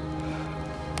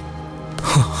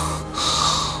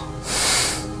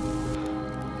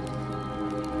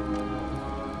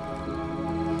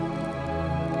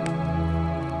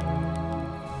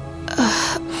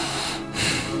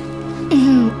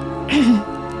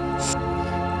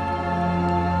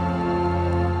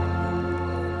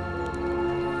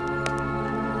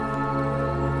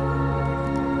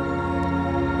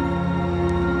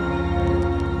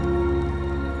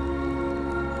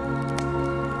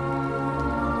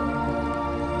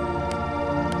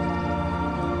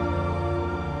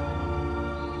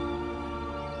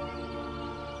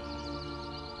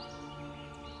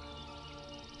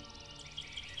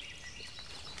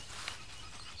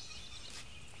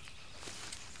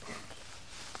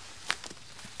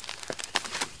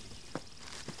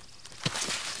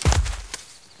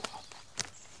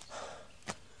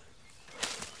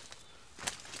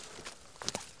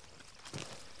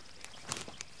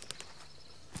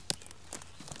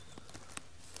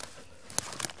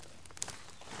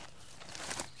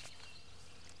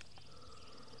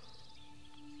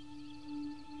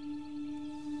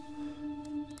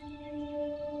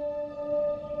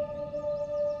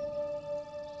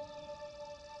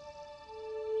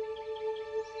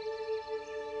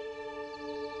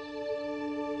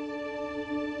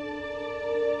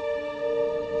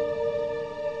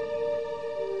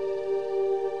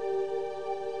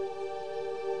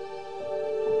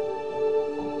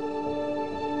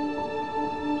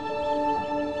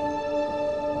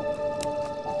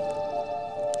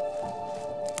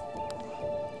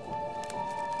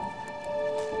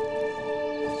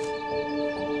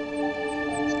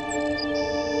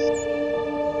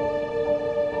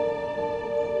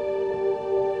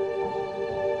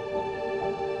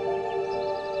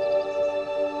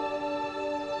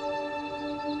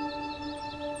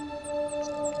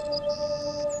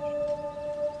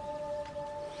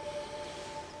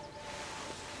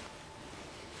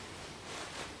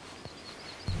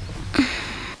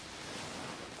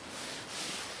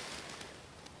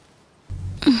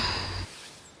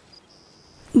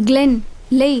 గ్లెన్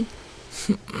లే.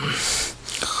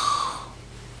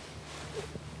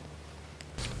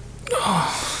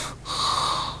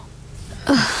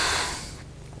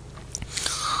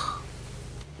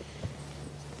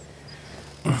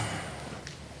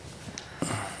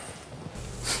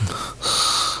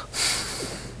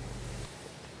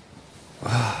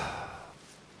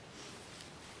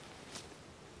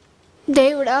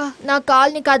 దేవుడా, నా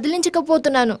కాల్ని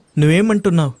కదిలించకపోతున్నాను.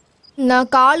 నువ్వేమంటున్నావు? నా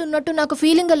కాలు ఉన్నట్టు నాకు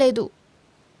ఫీలింగ్ లేదు.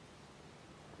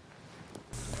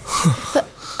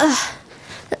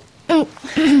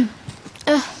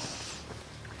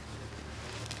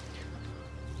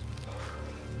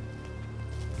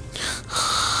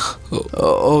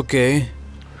 Okay,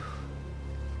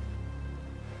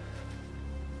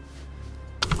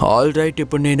 all right.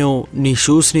 ఇప్పుడు నేను నీ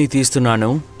షూస్ని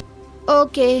తీస్తున్నాను.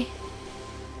 ఓకే.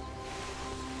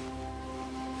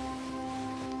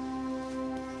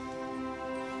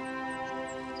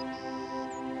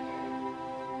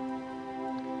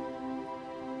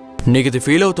 నీకు ఇది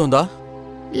ఫీల్ అవుతుందా?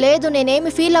 లేదు,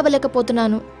 నేనేమి ఫీల్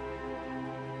అవ్వలేకపోతున్నాను.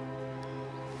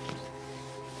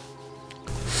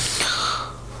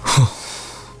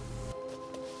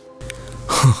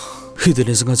 ఇది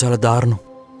నిజంగా చాలా దారుణం.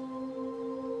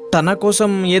 తన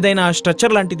కోసం ఏదైనా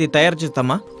స్ట్రక్చర్ లాంటిది తయారు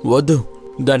చేస్తామా? వద్దు,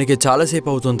 దానికి చాలాసేపు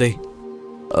అవుతుంది.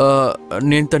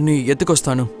 నేను తన్ని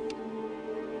ఎత్తుకొస్తాను.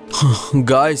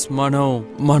 గాయస్,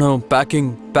 మనం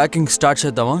ప్యాకింగ్ స్టార్ట్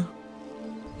చేద్దామా?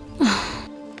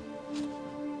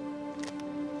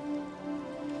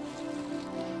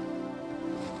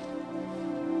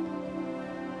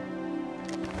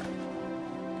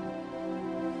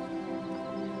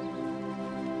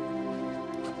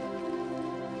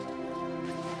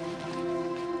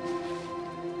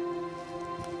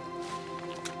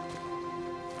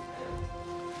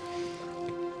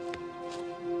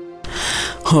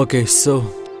 ఓకే, సో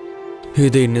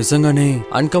ఇది నిజంగానే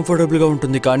అన్కంఫర్టబుల్గా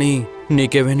ఉంటుంది, కానీ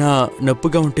నీకేమైనా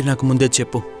నొప్పిగా ఉంటే నాకు ముందే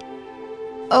చెప్పు.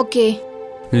 ఓకే.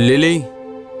 లిలీ,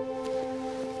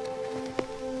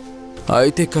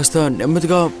 అయితే కాస్త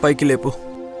నెమ్మదిగా పైకి లేపు.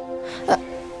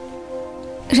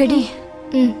 రెడీ?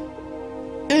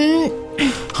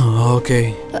 ఓకే.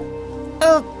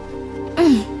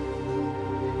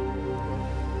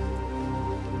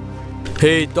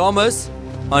 హే థామస్,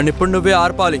 ఇప్పుడు నువ్వే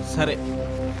ఆర్పాలి. సరే.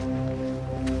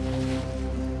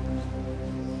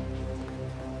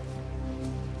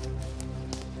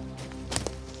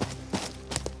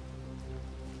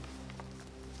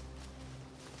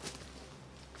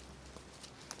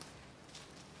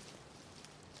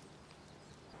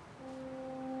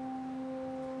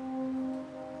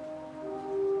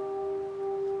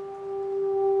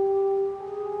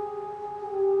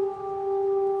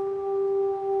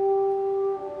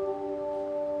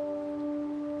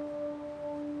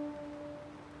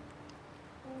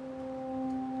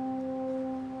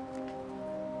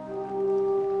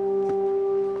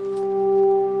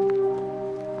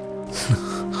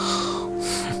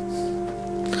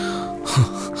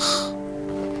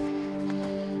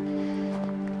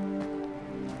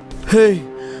 హే,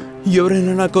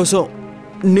 ఎవరైనా నా కోసం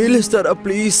నీళ్ళు ఇస్తారా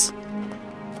ప్లీజ్?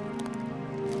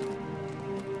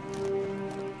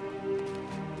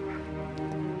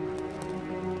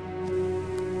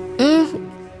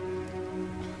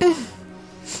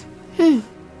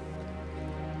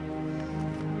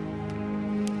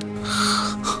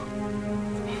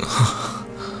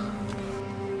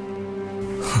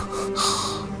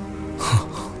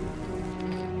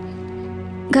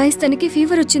 గాయస్, తనకి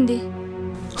ఫీవర్ వచ్చింది.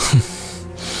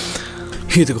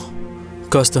 ఇదిగో,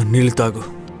 కాస్త నీళ్ళు తాగు.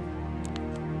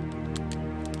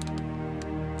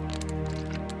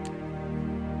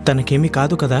 తనకేమీ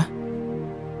కాదు కదా?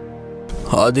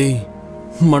 అది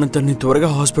మనం తన్ని త్వరగా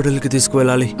హాస్పిటల్కి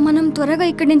తీసుకువెళ్ళాలి. మనం త్వరగా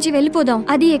ఇక్కడి నుంచి వెళ్ళిపోదాం.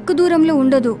 అది ఎక్కువ దూరంలో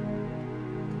ఉండదు.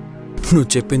 నువ్వు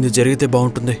చెప్పింది జరిగితే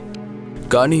బాగుంటుంది,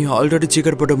 కానీ ఆల్రెడీ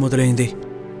చీకటి పడడం మొదలైంది.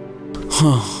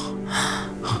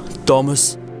 థామస్,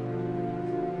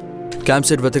 క్యాంప్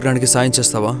సైట్ వెతకడానికి సాయం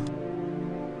చేస్తావా?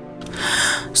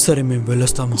 సరే, మేము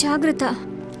వెళ్ళొస్తాము. జాగ్రత్త.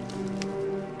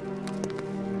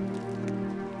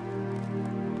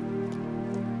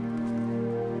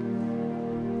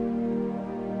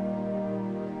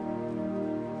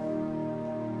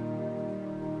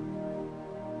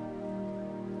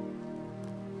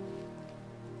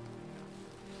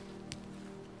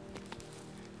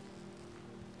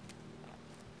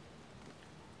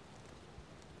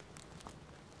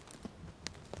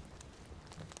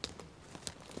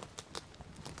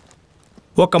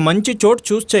 ఒక మంచి చోటు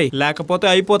చూస్ చేయి, లేకపోతే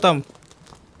అయిపోతాం.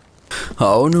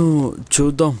 అవును,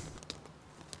 చూద్దాం.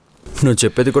 నువ్వు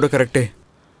చెప్పేది కూడా కరెక్టే.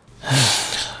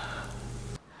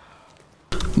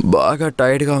 బాగా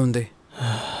టైర్డ్గా ఉంది.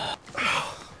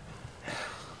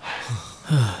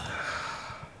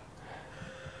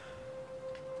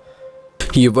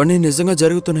 ఇవన్నీ నిజంగా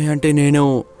జరుగుతున్నాయంటే నేను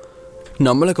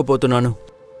నమ్మలేకపోతున్నాను.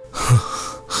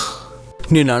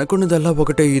 నేను అనుకున్నదల్లా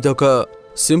ఒకటే, ఇదొక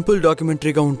సింపుల్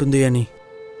డాక్యుమెంటరీగా ఉంటుంది అని.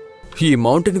 ఈ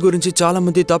మౌంటైన్ గురించి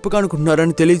చాలామంది తప్పుగా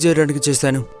అనుకుంటున్నారని తెలియజేయడానికి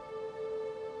చేశాను.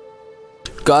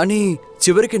 కానీ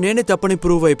చివరికి నేనే తప్పని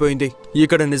ప్రూవ్ అయిపోయింది.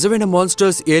 ఇక్కడ నిజమైన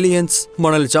మాన్స్టర్స్, ఏలియన్స్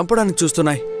మనల్ని చంపడానికి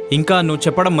చూస్తున్నాయి. ఇంకా నువ్వు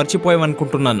చెప్పడం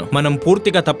మర్చిపోయావనుకుంటున్నాను. మనం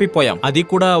పూర్తిగా తప్పిపోయాం. అది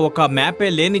కూడా ఒక మ్యాపే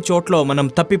లేని చోట్లో మనం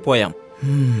తప్పిపోయాం.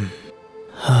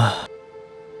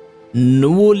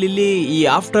 నువ్వు లిల్లీ ఈ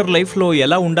ఆఫ్టర్ లైఫ్లో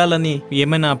ఎలా ఉండాలని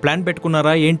ఏమైనా ప్లాన్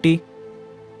పెట్టుకున్నారా ఏంటి?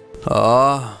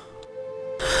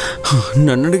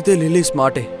 నన్ను అడిగితే లిల్లీ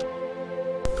స్మార్టే.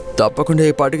 తప్పకుండా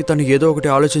ఈ పాటికి తను ఏదో ఒకటి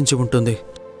ఆలోచించి ఉంటుంది.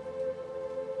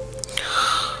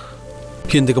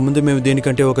 ఇంతకుముందు మేము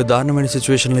దీనికంటే ఒక దారుణమైన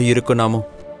సిచ్యువేషన్లో ఇరుక్కున్నాము.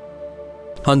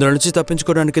 అందులో నుంచి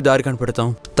తప్పించుకోవడానికి దారి కనిపెడతాం.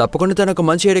 తప్పకుండా తను ఒక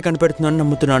మంచి ఏడే కనిపెడుతున్నాను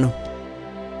నమ్ముతున్నాను.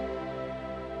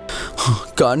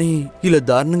 కానీ ఇలా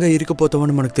దారుణంగా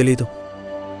ఇరుక్కుపోతామని మనకు తెలియదు.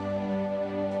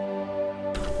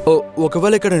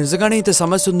 ఒకవేళ ఇక్కడ నిజంగానే ఇంత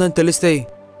సమస్య ఉందని తెలిస్తే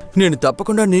నేను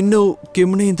తప్పకుండా నిన్ను,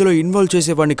 కిమ్ని ఇందులో ఇన్వాల్వ్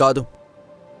చేసేవాడిని కాదు.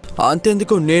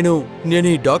 అంతేందుకు నేను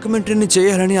ఈ డాక్యుమెంటరీని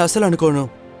చేయాలని అసలు అనుకోను.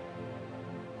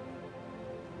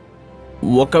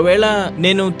 ఒకవేళ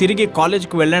నేను తిరిగి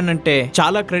కాలేజ్కి వెళ్ళానంటే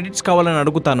చాలా క్రెడిట్స్ కావాలని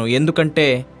అడుగుతాను. ఎందుకంటే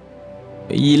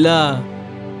ఇలా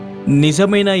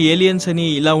నిజమైన ఏలియన్స్ అని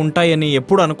ఇలా ఉంటాయని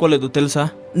ఎప్పుడు అనుకోలేదు తెలుసా.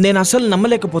 నేను అసలు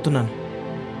నమ్మలేకపోతున్నాను.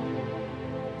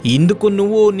 ఇందుకు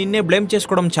నువ్వు నిన్నే బ్లేమ్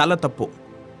చేసుకోవడం చాలా తప్పు.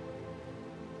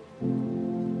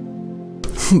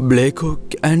 బ్లేకు,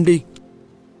 క్యాండీ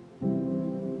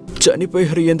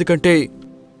చనిపోయారు ఎందుకంటే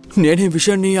నేనే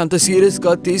విషయాన్ని అంత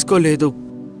సీరియస్గా తీసుకోలేదు.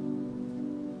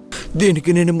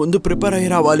 దీనికి నేను ముందు ప్రిపేర్ అయ్యి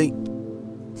రావాలి.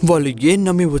 వాళ్ళు ఏం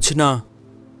నమ్మి వచ్చినా,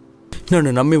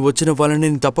 నన్ను నమ్మి వచ్చిన వాళ్ళని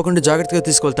నేను తప్పకుండా జాగ్రత్తగా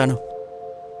తీసుకెళ్తాను.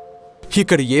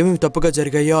 ఇక్కడ ఏమేమి తప్పుగా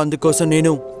జరిగాయో అందుకోసం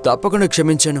నేను తప్పకుండా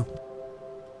క్షమించాను.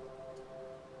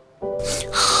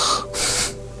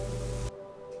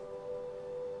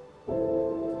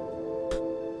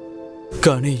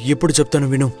 కానీ ఇప్పుడు చెప్తాను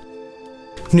విను.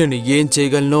 నేను ఏం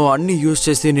చేయగలనో అన్నీ యూజ్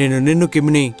చేసి నేను నిన్ను,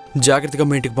 కిమ్ని జాగ్రత్తగా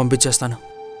మా ఇంటికి పంపించేస్తాను.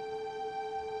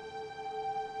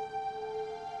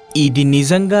 ఇది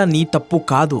నిజంగా నీ తప్పు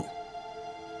కాదు.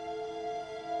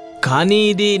 కానీ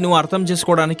ఇది నువ్వు అర్థం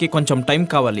చేసుకోవడానికి కొంచెం టైం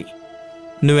కావాలి.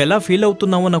 నువ్వెలా ఫీల్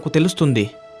అవుతున్నావో నాకు తెలుస్తుంది.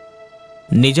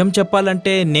 నిజం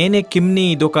చెప్పాలంటే నేనే కిమ్ని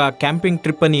ఇదొక క్యాంపింగ్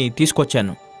ట్రిప్ అని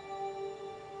తీసుకొచ్చాను.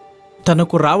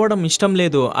 తనకు రావడం ఇష్టం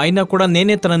లేదు, అయినా కూడా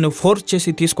నేనే తనను ఫోర్స్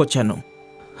చేసి తీసుకొచ్చాను.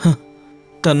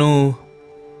 తను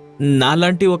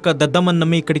నాలాంటి ఒక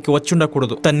దద్దమన్నమ్మి ఇక్కడికి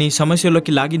వచ్చుండకూడదు. తన్ని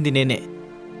సమస్యలోకి లాగింది నేనే.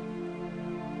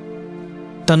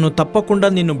 తను తప్పకుండా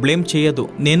నిన్ను బ్లేమ్ చేయదు,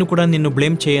 నేను కూడా నిన్ను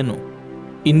బ్లేమ్ చేయను.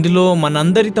 ఇందులో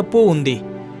మనందరి తప్పు ఉంది.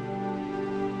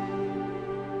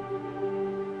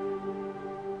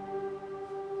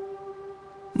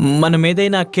 మనం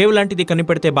ఏదైనా కేవ్ లాంటిది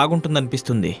కనిపెడితే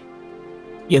బాగుంటుందనిపిస్తుంది.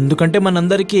 ఎందుకంటే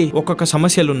మనందరికీ ఒక్కొక్క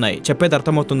సమస్యలున్నాయి. చెప్పేది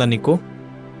అర్థమవుతుందా నీకు?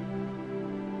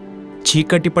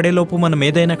 చీకటి పడేలోపు మనం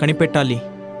ఏదైనా కనిపెట్టాలి.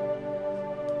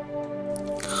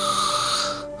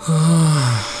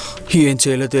 ఏం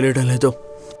చేయాలో తెలియడం లేదు.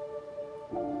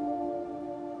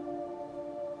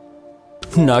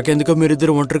 నాకెందుకో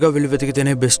మీరిద్దరు ఒంటరిగా వెళ్ళి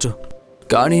వెతికితేనే బెస్ట్.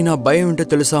 కానీ నా భయం ఏంటో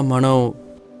తెలుసా, మనం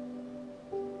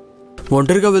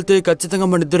ఒంటరిగా వెళ్తే ఖచ్చితంగా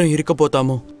మన ఇద్దరం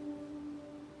ఇరుక్కుపోతాము.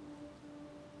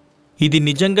 ఇది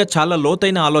నిజంగా చాలా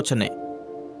లోతైన ఆలోచనే.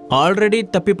 ఆల్రెడీ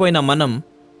తప్పిపోయిన మనం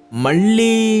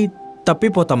మళ్ళీ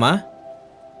తప్పిపోతామా?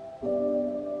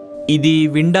 ఇది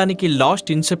వినడానికి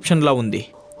లాస్ట్ ఇన్సెప్షన్లా ఉంది.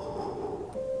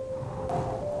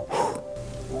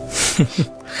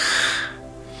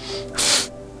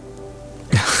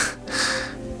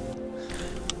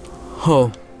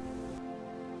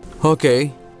 ఓకే,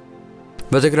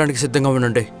 వెతకడానికి సిద్ధంగా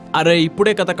ఉండండి. అరే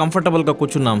ఇప్పుడే కదా కంఫర్టబుల్గా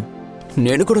కూర్చున్నాం.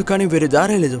 నేను కూడా, కానీ వేరే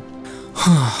దారే లేదు.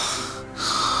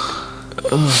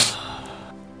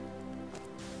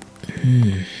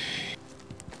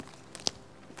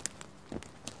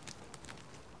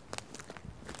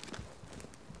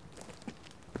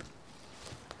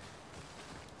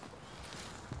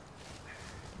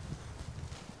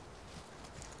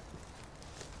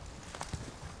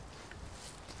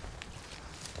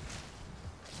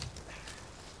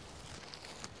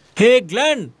 హే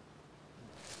గ్లెన్,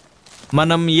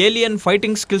 మనం ఏలియన్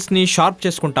ఫైటింగ్ స్కిల్స్ని షార్ప్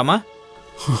చేసుకుంటామా?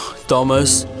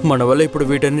 థామస్, మన వల్ల ఇప్పుడు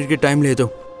వీటన్నిటికీ టైం లేదు.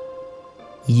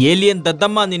 ఏలియన్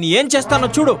దద్దమ్మ, నేను ఏం చేస్తానో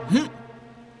చూడు.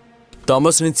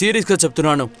 థామస్, నేను సీరియస్గా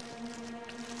చెప్తున్నాను.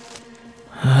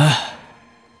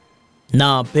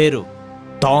 నా పేరు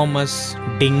థామస్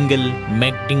డింగిల్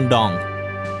మెక్డింగ్ డాంగ్.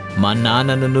 మా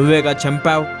నాన్నను నువ్వేగా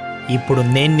చంపావు, ఇప్పుడు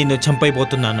నేను నిన్ను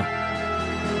చంపైపోతున్నాను.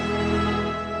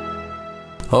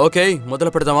 ఓకే,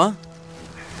 మొదలు పెడదామా?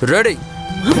 రెడీ.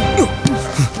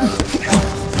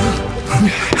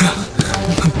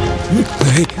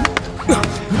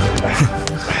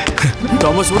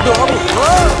 థామస్ వద్దు, ఆపు.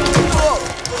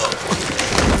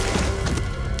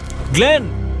 గ్లెన్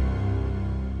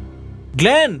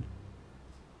గ్లెన్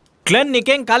గ్లెన్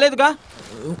నీకేం కాలేదుగా?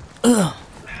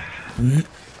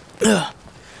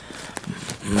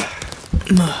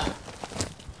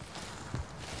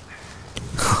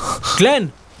 గ్లెన్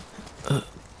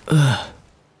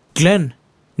గ్లెన్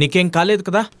నీకేం కాలేదు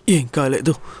కదా? ఏం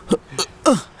కాలేదు.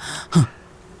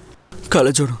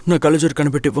 కళ్ళజోడు, నా కళ్ళజోడు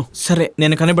కనిపెట్టివ్వు. సరే,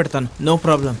 నేను కనిపెడతాను, నో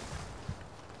ప్రాబ్లం.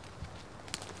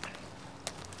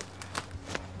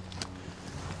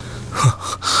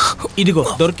 ఇదిగో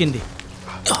దొరికింది,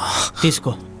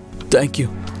 తీసుకో. Thank you.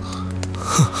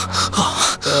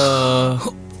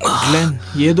 గ్లెన్,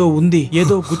 ఏదో ఉంది,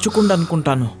 ఏదో గుచ్చుకుండా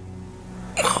అనుకుంటాను.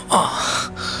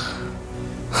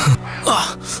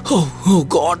 ఓ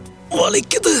గాడ్,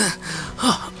 వలికిదు.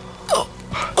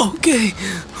 ఓకే.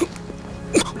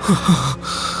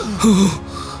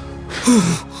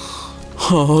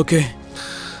 ఓకే.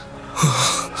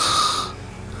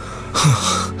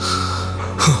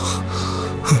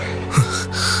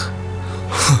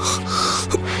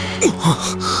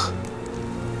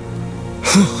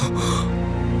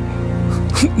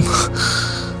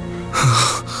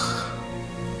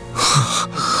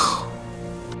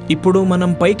 ఇప్పుడు మనం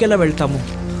పైకెలా వెళ్తాము?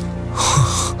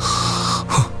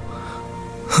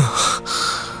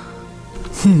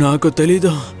 నాకు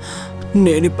తెలీదు.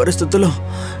 నేను ఈ పరిస్థితుల్లో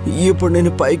ఇప్పుడు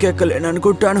నేను పైకి ఎక్కలేను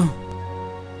అనుకుంటాను.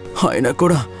 అయినా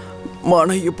కూడా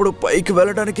మనం ఇప్పుడు పైకి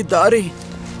వెళ్ళడానికి దారి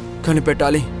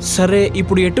కనిపెట్టాలి. సరే,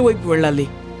 ఇప్పుడు ఎటువైపు వెళ్ళాలి?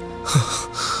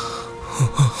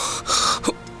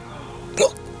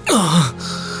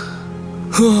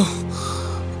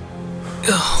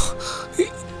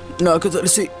 నాకు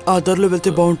తెలిసి ఆ దారిలో వెళ్తే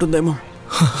బాగుంటుందేమో.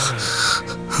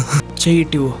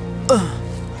 చెయ్యిటివు.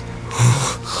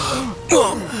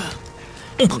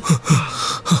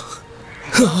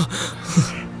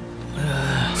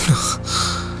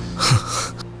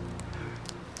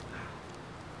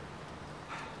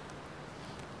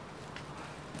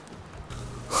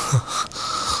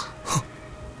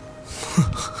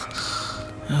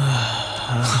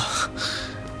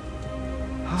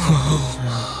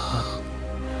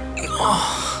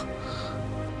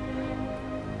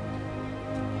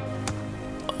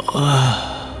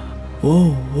 ఓ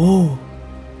ఓ,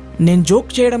 నేను జోక్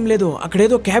చేయడం లేదు,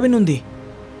 అక్కడేదో క్యాబిన్ ఉంది.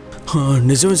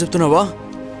 నిజమే చెప్తున్నావా?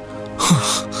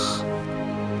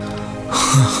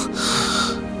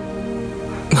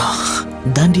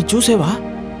 దాన్ని చూసేవా?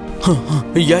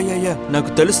 యా యా యా,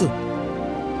 నాకు తెలుసు.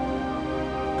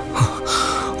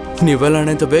 నీ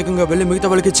వెళ్ళానంత వేగంగా వెళ్ళి మిగతా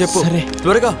వాళ్ళకి చెప్పు. సరే.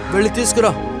 త్వరగా వెళ్ళి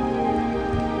తీసుకురా.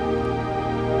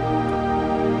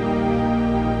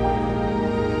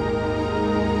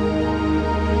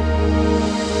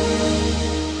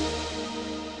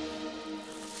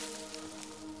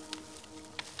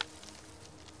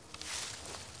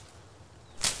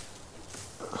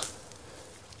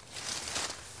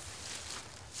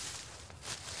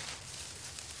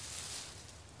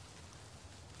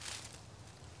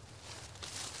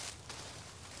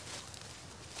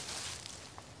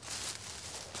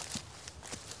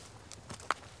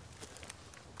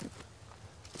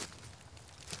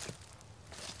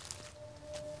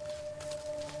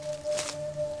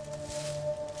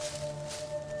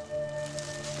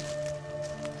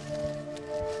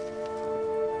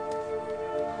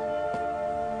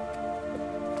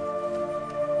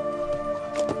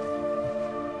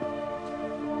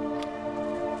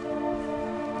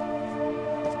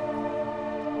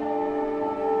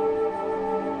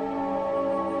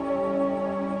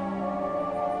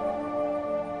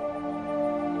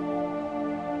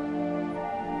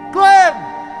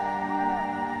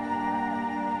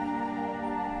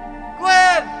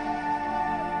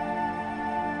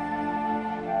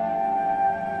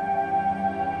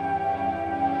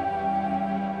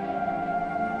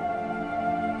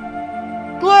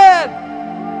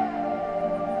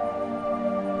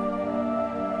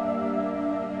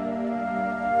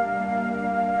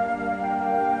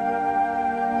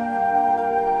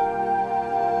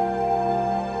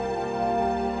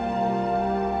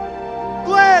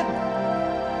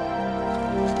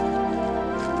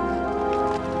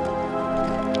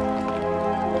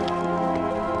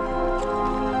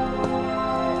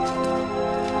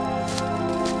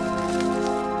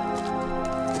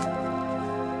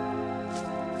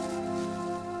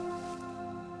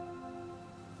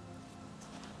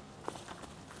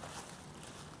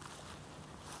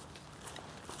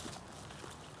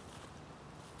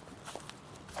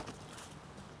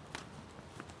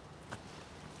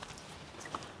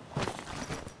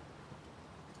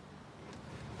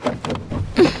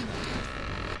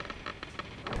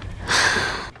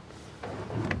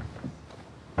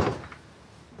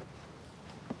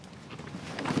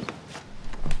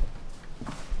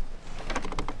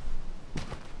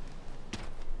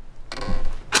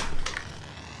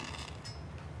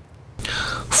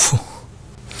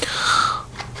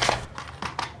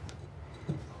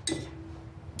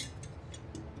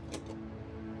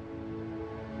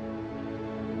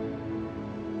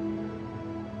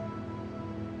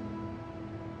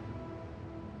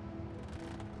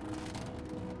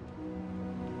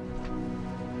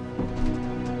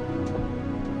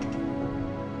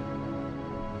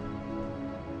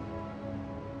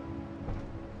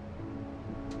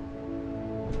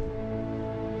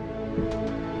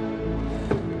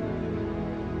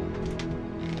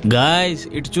 గాయ్స్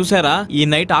ఇటు చూసారా, ఈ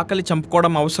నైట్ ఆకలి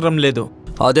చంపుకోవడం అవసరం లేదు.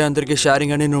 అదే అందరికీ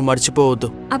షేరింగ్ అని నువ్వు మర్చిపోవద్దు.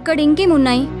 అక్కడ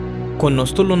ఇంకేమున్నాయి? కొన్ని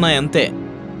వస్తువులు ఉన్నాయి అంతే.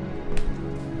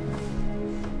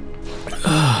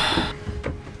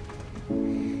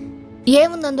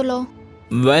 ఏముంది అందులో?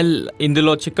 వెల్,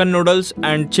 ఇందులో chicken noodles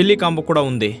and chilli combo కూడా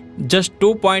ఉంది. జస్ట్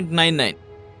 2.99.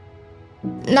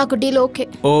 నాకు డీల్ ఓకే.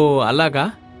 ఓ అలాగా.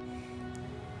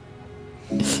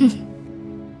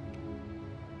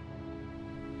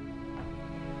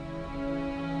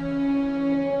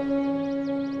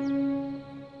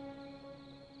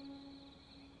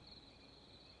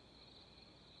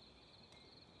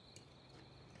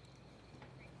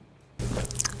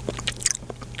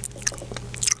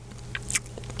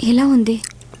 ఎలా ఉంది?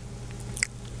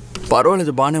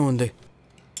 పర్వాలేదు, బాగానే ఉంది.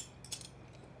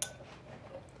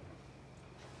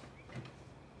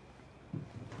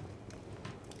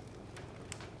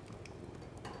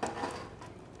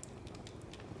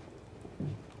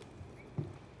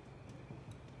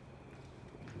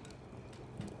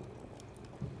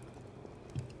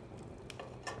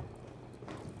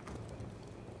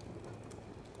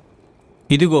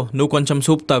 ఇదిగో నువ్వు కొంచెం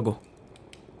సూప్ తాగు.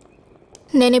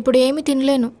 నేనిప్పుడు ఏమి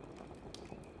తినలేను.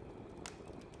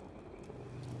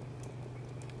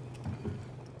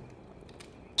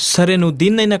 సరే, నువ్వు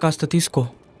దీన్నైనా కాస్త తీసుకో.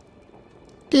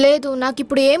 లేదు,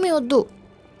 నాకిప్పుడు ఏమీ వద్దు.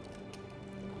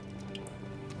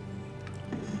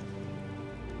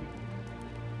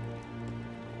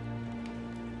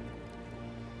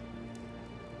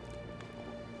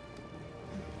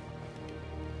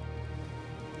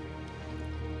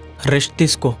 రెస్ట్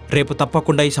తీసుకో, రేపు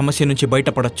తప్పకుండా ఈ సమస్య నుంచి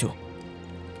బయటపడచ్చు.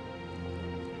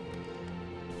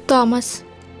 థామస్,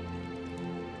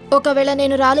 ఒకవేళ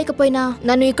నేను రాలేకపోయినా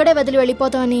నన్ను ఇక్కడే వదిలి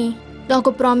వెళ్ళిపోతావని నాకు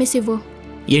ప్రామిస్ ఇవ్వు.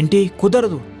 ఏంటి?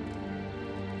 కుదరదు.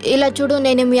 ఇలా చూడు,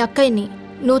 నేను మీ అక్కయ్యని.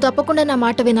 నువ్వు తప్పకుండా నా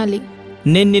మాట వినాలి.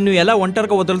 నేను నిన్ను ఎలా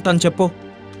ఒంటరిగా వదులుతాను చెప్పు.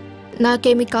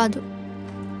 నాకేమీ కాదు.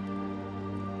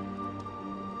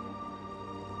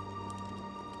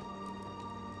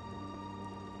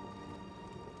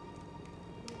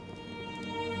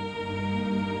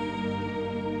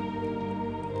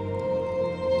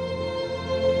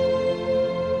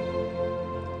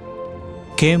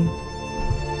 కిమ్,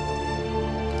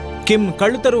 కిమ్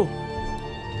కళ్ళు తెరు.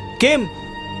 కిమ్,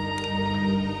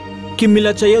 కిమ్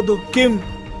ఇలా చెయ్యొద్దు. కిమ్,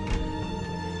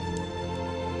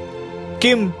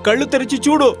 కిమ్ కళ్ళు తెరిచి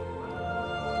చూడు.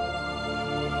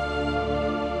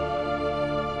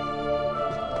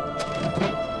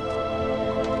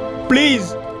 ప్లీజ్.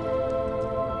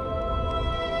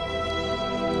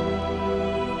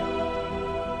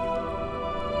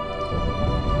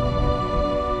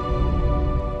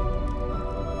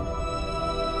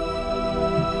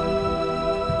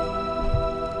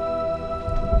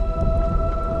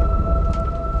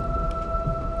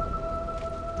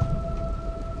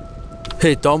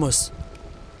 హే థామస్,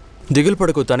 దిగులు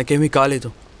పడకు, తనకేమీ కాలేదు.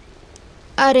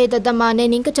 అరే దద్దమ్మా,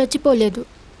 నేను ఇంకా చచ్చిపోలేదు.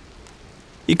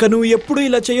 ఇక నువ్వు ఎప్పుడు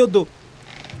ఇలా చేయొద్దు.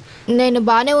 నేను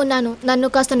బానే ఉన్నాను. నన్ను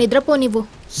కాస్త నిద్రపోనివ్వు.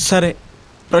 సరే,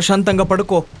 ప్రశాంతంగా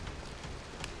పడుకో.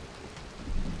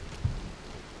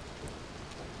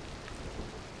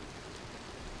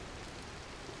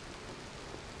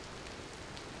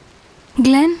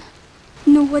 గ్లెన్,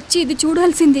 నువ్వు వచ్చి ఇది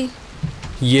చూడాల్సింది.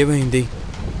 ఏమైంది?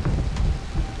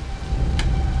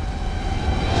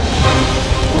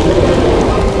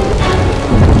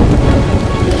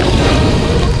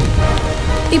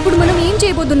 ఇప్పుడు మనం ఏం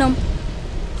చేయబోతున్నాం?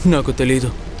 నాకు తెలీదు.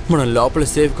 మనం లోపల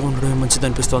సేఫ్గా ఉండడమే మంచిది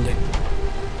అనిపిస్తోంది.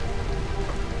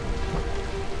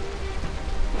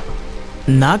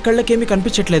 నా కళ్ళకేమీ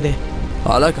కనిపించట్లేదే.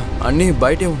 అలాగా, అన్నీ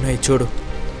బయటే ఉన్నాయి చూడు.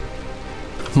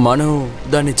 మనం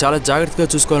దాన్ని చాలా జాగ్రత్తగా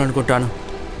చూసుకోవాలనుకుంటాను.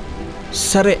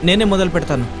 సరే, నేనే మొదలు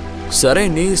పెడతాను. సరే,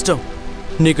 నీ ఇష్టం.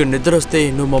 నీకు నిద్ర వస్తే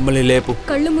నువ్వు మమ్మల్ని లేపు.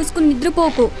 కళ్ళు మూసుకుని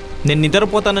నిద్రపోకు. నేను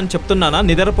నిద్రపోతానని చెప్తున్నానా,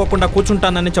 నిద్రపోకుండా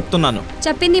కూర్చుంటానని చెప్తున్నాను?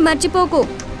 చెప్పింది మర్చిపోకు.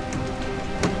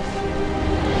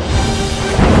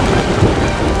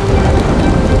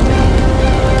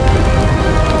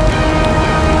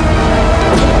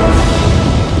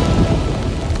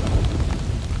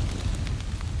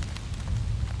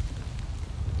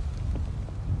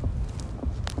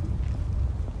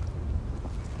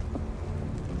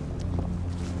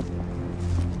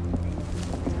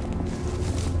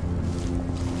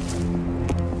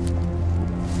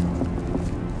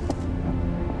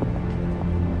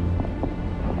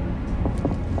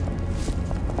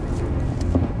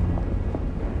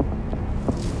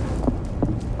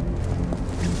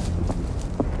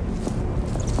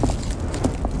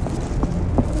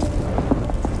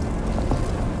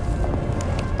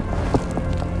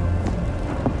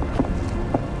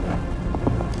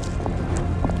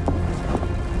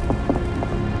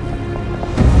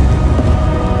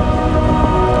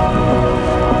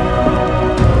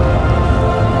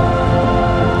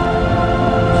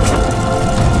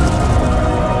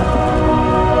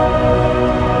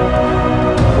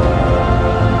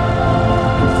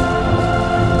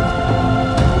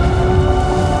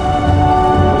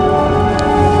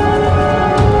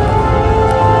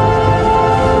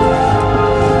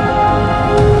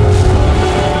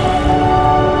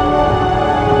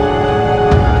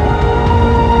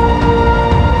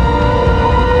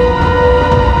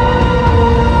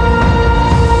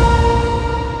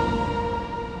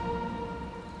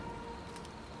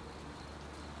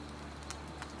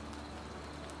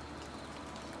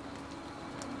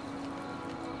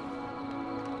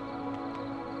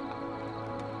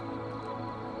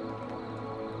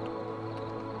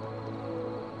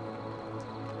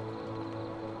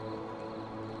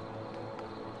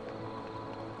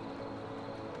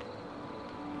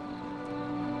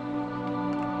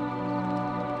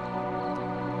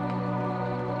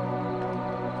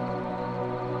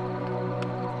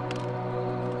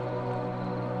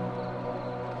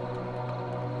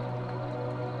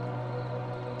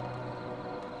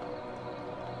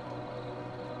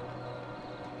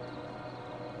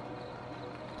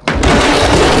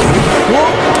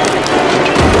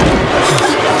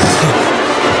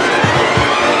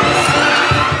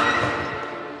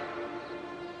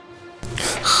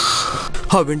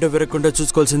 ఆ విండో విరగకుండా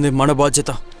చూసుకోవాల్సింది మన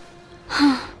బాధ్యత.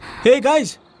 హే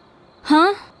గాయ్స్, హా?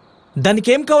 దానికి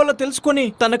ఏం కావాలో తెలుసుకొని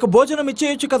తనకు భోజనం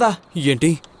ఇచ్చేయొచ్చు కదా.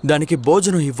 ఏంటి, దానికి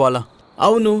భోజనం ఇవ్వాలా?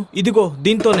 అవును, ఇదిగో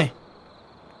దీంతోనే.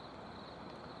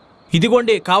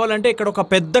 ఇదిగోండి, కావాలంటే ఇక్కడ ఒక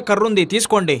పెద్ద కర్ర ఉంది,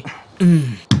 తీసుకోండి.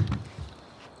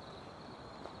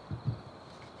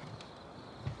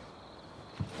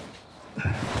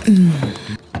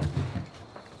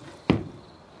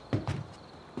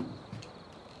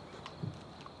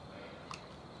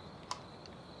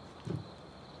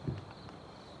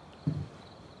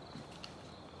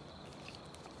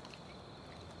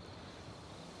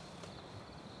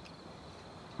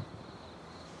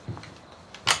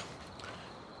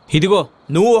 ఇదిగో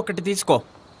నువ్వు ఒకటి తీసుకో.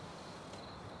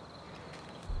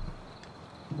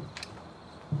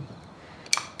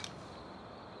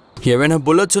 ఏమైనా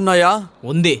బుల్లెట్స్ ఉన్నాయా?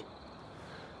 ఉంది.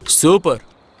 సూపర్.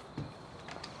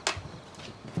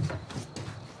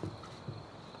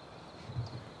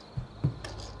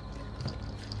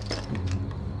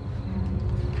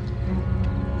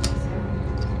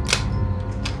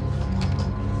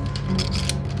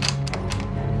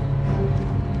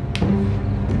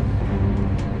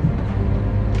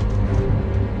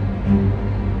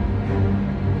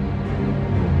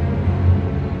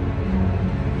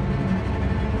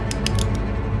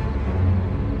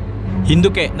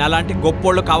 ఇందుకే నాలాంటి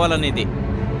గొప్పోళ్ళు కావాలనేది.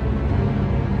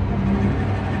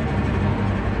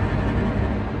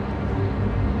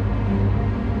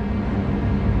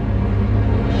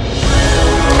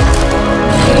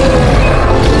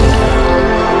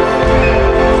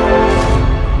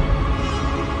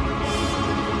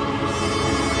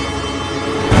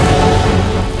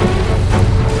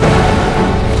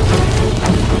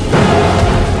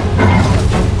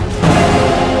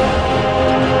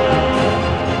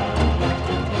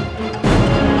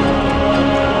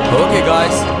 ఓకే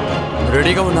గాయ్స్,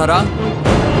 రెడీగా ఉన్నారా?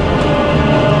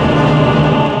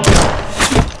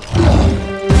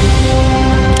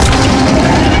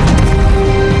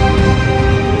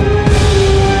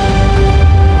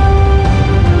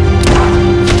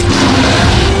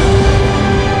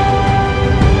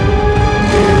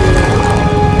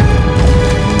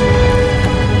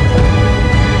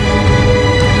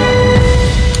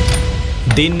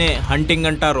 దీన్నే హంటింగ్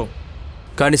అంటారు.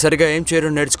 కానీ సరిగా ఏం చేయరు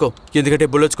నేర్చుకో, ఎందుకంటే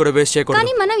బుల్లెట్స్ కూడా వేస్ట్ చేయకూడదు.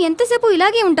 కానీ మనం ఎంతసేపు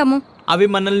ఇలాగే ఉంటాము? అవి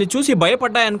మనల్ని చూసి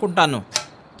భయపడ్డాయనుకుంటాను.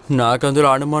 నాకందులో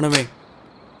అనుమానమే.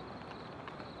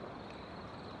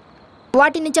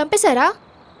 వాటిని చంపేశారా?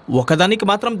 ఒకదానికి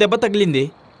మాత్రం దెబ్బ తగిలింది.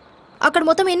 అక్కడ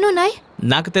మొత్తం ఎన్ని ఉన్నాయి?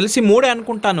 నాకు తెలిసి 3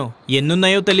 అనుకుంటాను,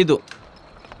 ఎన్నున్నాయో తెలీదు.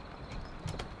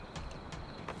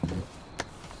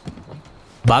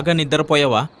 బాగా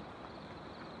నిద్రపోయావా?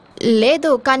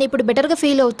 లేదు, కానీ ఇప్పుడు బెటర్గా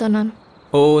ఫీల్ అవుతున్నాను.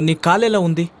 ఓ, నీ కాలు ఎలా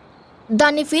ఉంది?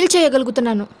 దాన్ని ఫీల్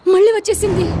చేయగలుగుతున్నాను. మళ్ళీ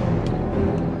వచ్చేసింది.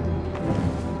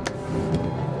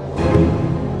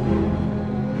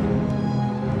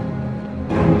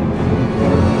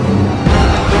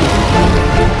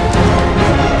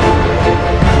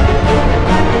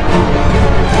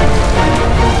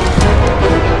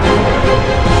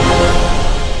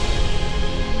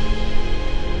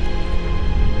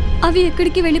 అవి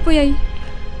ఎక్కడికి వెళ్ళిపోయాయి?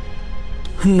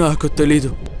 నాకు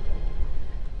తెలీదు.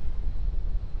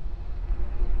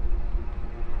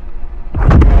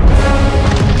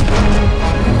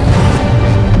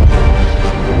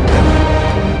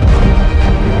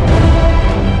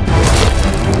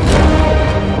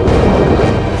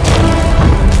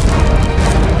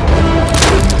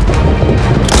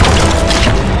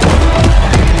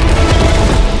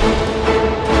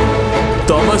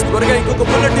 థామస్, త్వరగా ఇంకొక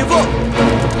బుల్లెట్ ఇవ్వు.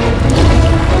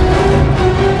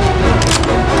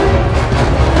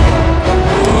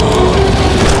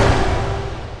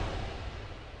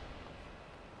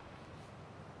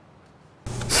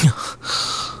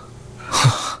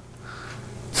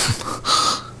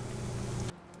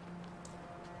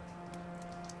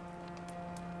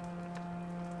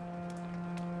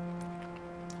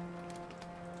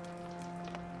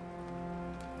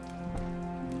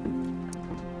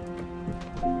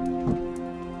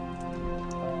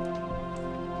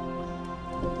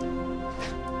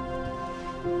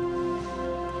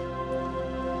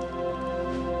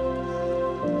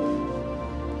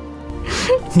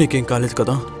 నీకేం కాలేదు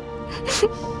కదా?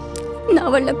 నా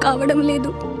వల్ల కావడం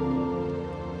లేదు.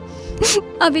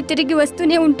 అవి తిరిగి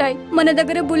వస్తూనే ఉంటాయి. మన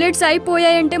దగ్గర బుల్లెట్స్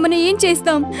అయిపోయాయంటే మనం ఏం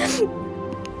చేస్తాం?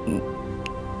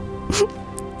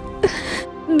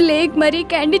 బ్లేక్ మరి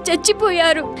క్యాండీ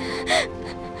చచ్చిపోయారు.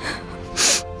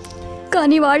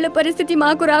 కానీ వాళ్ళ పరిస్థితి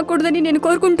మాకు రాకూడదని నేను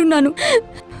కోరుకుంటున్నాను.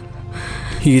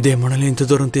 ఇదే మనల్ని ఇంత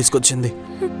దూరం తీసుకొచ్చింది.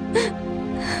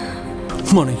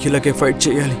 మనం ఇలాగే ఫైట్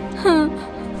చేయాలి,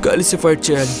 కలిసి ఫైట్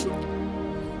చేయాలి.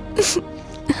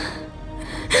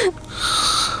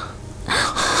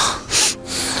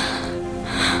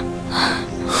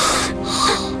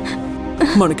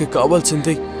 మనకి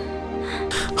కావాల్సింది,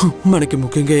 మనకి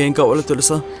ముఖ్యంగా ఏం కావాలో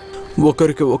తెలుసా?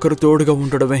 ఒకరికి ఒకరు తోడుగా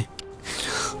ఉండడమే.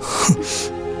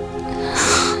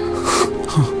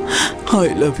 I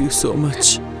love you so much.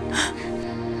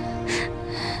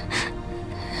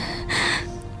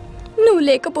 నువ్వు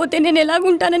లేకపోతే నేను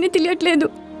ఎలాగుంటానని తెలియట్లేదు.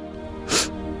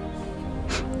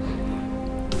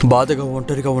 బాధగా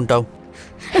ఒంటరిగా ఉంటావు.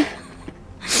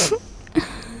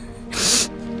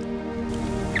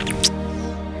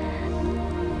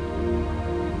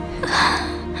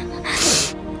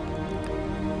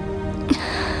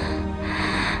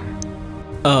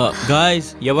 గాయ్స్,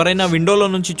 ఎవరైనా విండోలో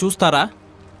నుంచి చూస్తారా?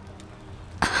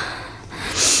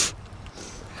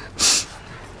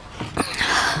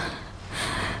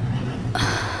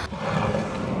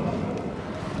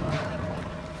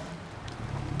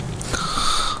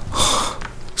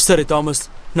 సరే థామస్,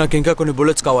 నాకు ఇంకా కొన్ని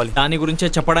బుల్లెట్స్ కావాలి. దాని గురించే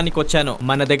చెప్పడానికి వచ్చాను.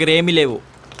 మన దగ్గర ఏమీ లేవు.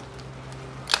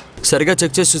 సరిగా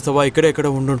చెక్ చేసి చూస్తావా? ఇక్కడే ఎక్కడ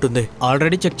ఉండుంటుంది.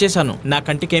 ఆల్రెడీ చెక్ చేశాను, నా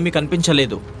కంటికి ఏమీ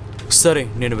కనిపించలేదు. సరే,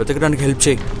 నేను వెతకడానికి హెల్ప్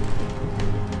చేయి.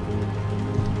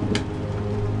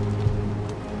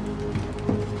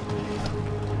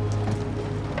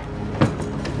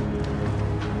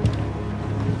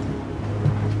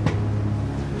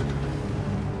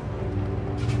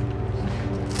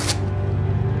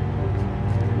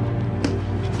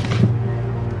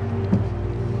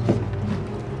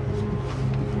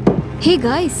 హే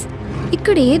గాయ్స్,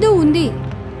 ఇక్కడ ఏదో ఉంది.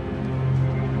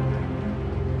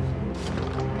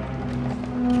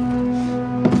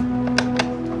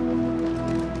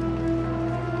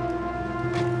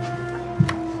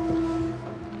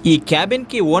 ఈ క్యాబిన్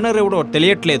కి ఓనర్ ఎవడో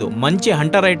తెలియట్లేదు. మంచి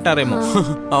హంటర్ అయిటారేమో.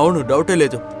 అవును, డౌటే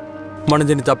లేదు. మనం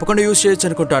దీన్ని తప్పకుండా యూజ్ చేయొచ్చు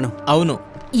అనుకుంటాను. అవును.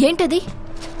 ఏంటది?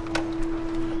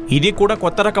 ఇది కూడా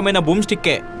కొత్త రకమైన బూమ్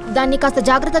స్టిక్కే. దాన్ని కాస్త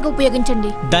జాగ్రత్తగా ఉపయోగించండి.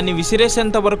 దాన్ని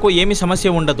విసిరేసేంత వరకు ఏమీ సమస్య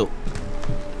ఉండదు.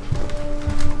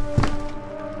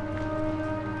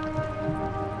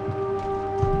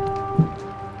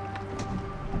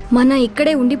 మన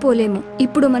ఇక్కడే ఉండిపోలేము.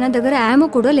 ఇప్పుడు మన దగ్గర యామో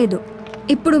కూడా లేదు.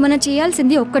 ఇప్పుడు మనం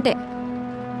చేయాల్సింది ఒక్కటే,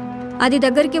 అది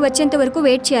దగ్గరికి వచ్చేంత వరకు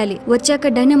వెయిట్ చేయాలి.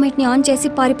 వచ్చాక డైనమైట్ ని ఆన్ చేసి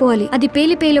పారిపోవాలి. అది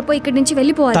పేలిపోయి ఇక్కడి నుంచి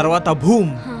వెళ్ళిపోవాలి. తర్వాత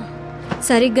భూమ్.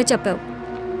 సరిగ్గా చెప్పావు.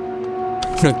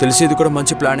 నాకు తెలిసి ఇది కూడా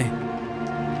మంచి ప్లానే.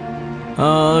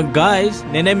 గాయ్స్,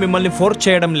 నేనే మిమ్మల్ని ఫోర్స్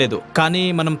చేయడం లేదు, కానీ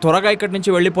మనం త్వరగా ఇక్కడి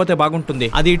నుంచి వెళ్ళిపోతే బాగుంటుంది.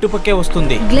 అది ఇటుపక్కే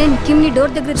వస్తుంది. గ్లెన్, కిమ్ ని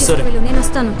డోర్ దగ్గర తీసుకువెళ్ళు. నేను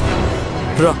వస్తాను.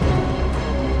 రా.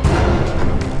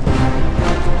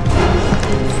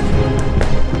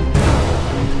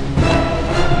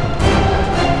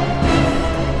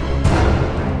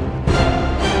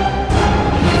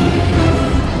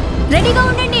 రెడీగా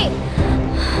ఉండండి.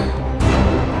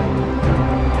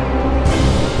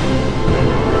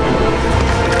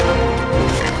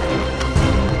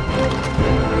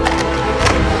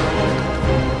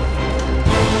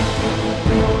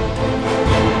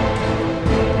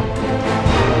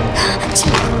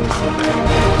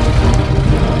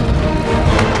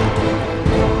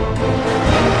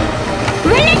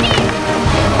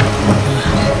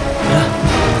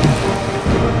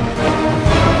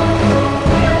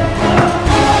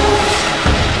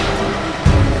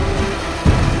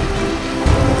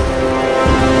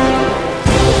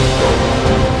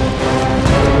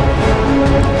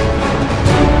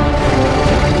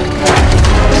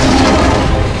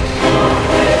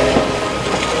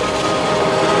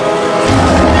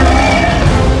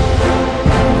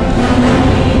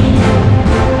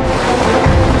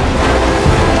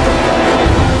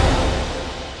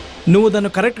 నువ్వు దాన్ని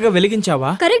కరెక్ట్ గా వెలిగించావా?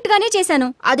 కరెక్ట్ గానే చేశాను.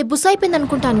 అది బుస్ అయిపోయింది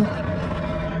అనుకుంటాను.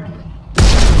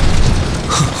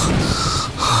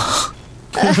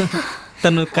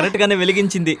 తను కరెక్ట్ గానే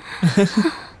వెలిగించింది.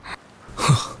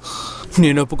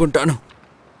 నేను ఒప్పుకుంటాను.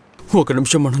 ఒక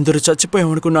నిమిషం మనందరూ చచ్చిపోయాం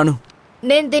అనుకున్నాను.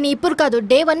 నేను దీన్ని ఇప్పుడు కాదు,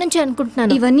 డే 1 నుంచి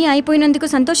అనుకుంటున్నాను. ఇవన్నీ అయిపోయినందుకు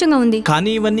సంతోషంగా ఉంది.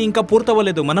 కానీ ఇవన్నీ ఇంకా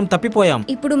పూర్తవ్వలేదు. మనం తప్పిపోయాం.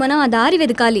 ఇప్పుడు మనం ఆ దారి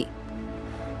వెతకాలి.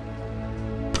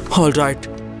 ఆల్ రైట్,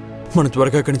 మనం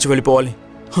త్వరగా ఇక్కడి నుంచి వెళ్ళిపోవాలి.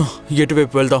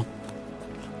 ఎటువైపు వెళ్దాం?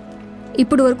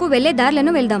 ఇప్పుడు వరకు వెళ్ళే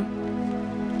దారిలను వెళ్దాం.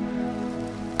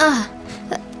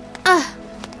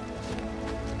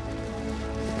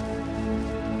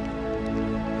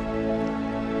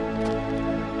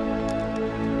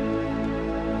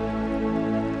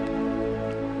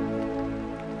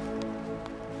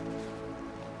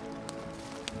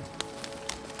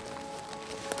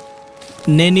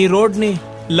 నేను ఈ రోడ్ని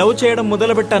లవ్ చేయడం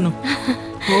మొదలుపెట్టాను.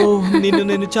 ఓ,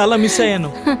 నేను చాలా మిస్ అయ్యాను.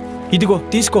 ఇదిగో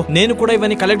తీసుకో, నేను కూడా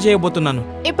ఇవన్నీ కలెక్ట్ చేయబోతున్నాను.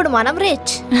 ఇప్పుడు మనం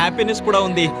రిచ్. హ్యాపీనెస్ కూడా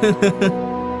ఉంది.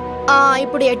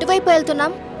 ఇప్పుడు ఎటువైపు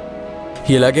వెళ్తున్నాం?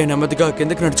 ఇలాగే నెమ్మదిగా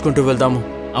కిందకి నడుచుకుంటూ వెళ్దాము.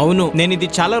 అవును, నేను ఇది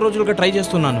చాలా రోజులుగా ట్రై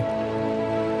చేస్తున్నాను.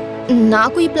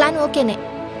 నాకు ఈ ప్లాన్ ఓకేనే.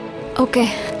 ఓకే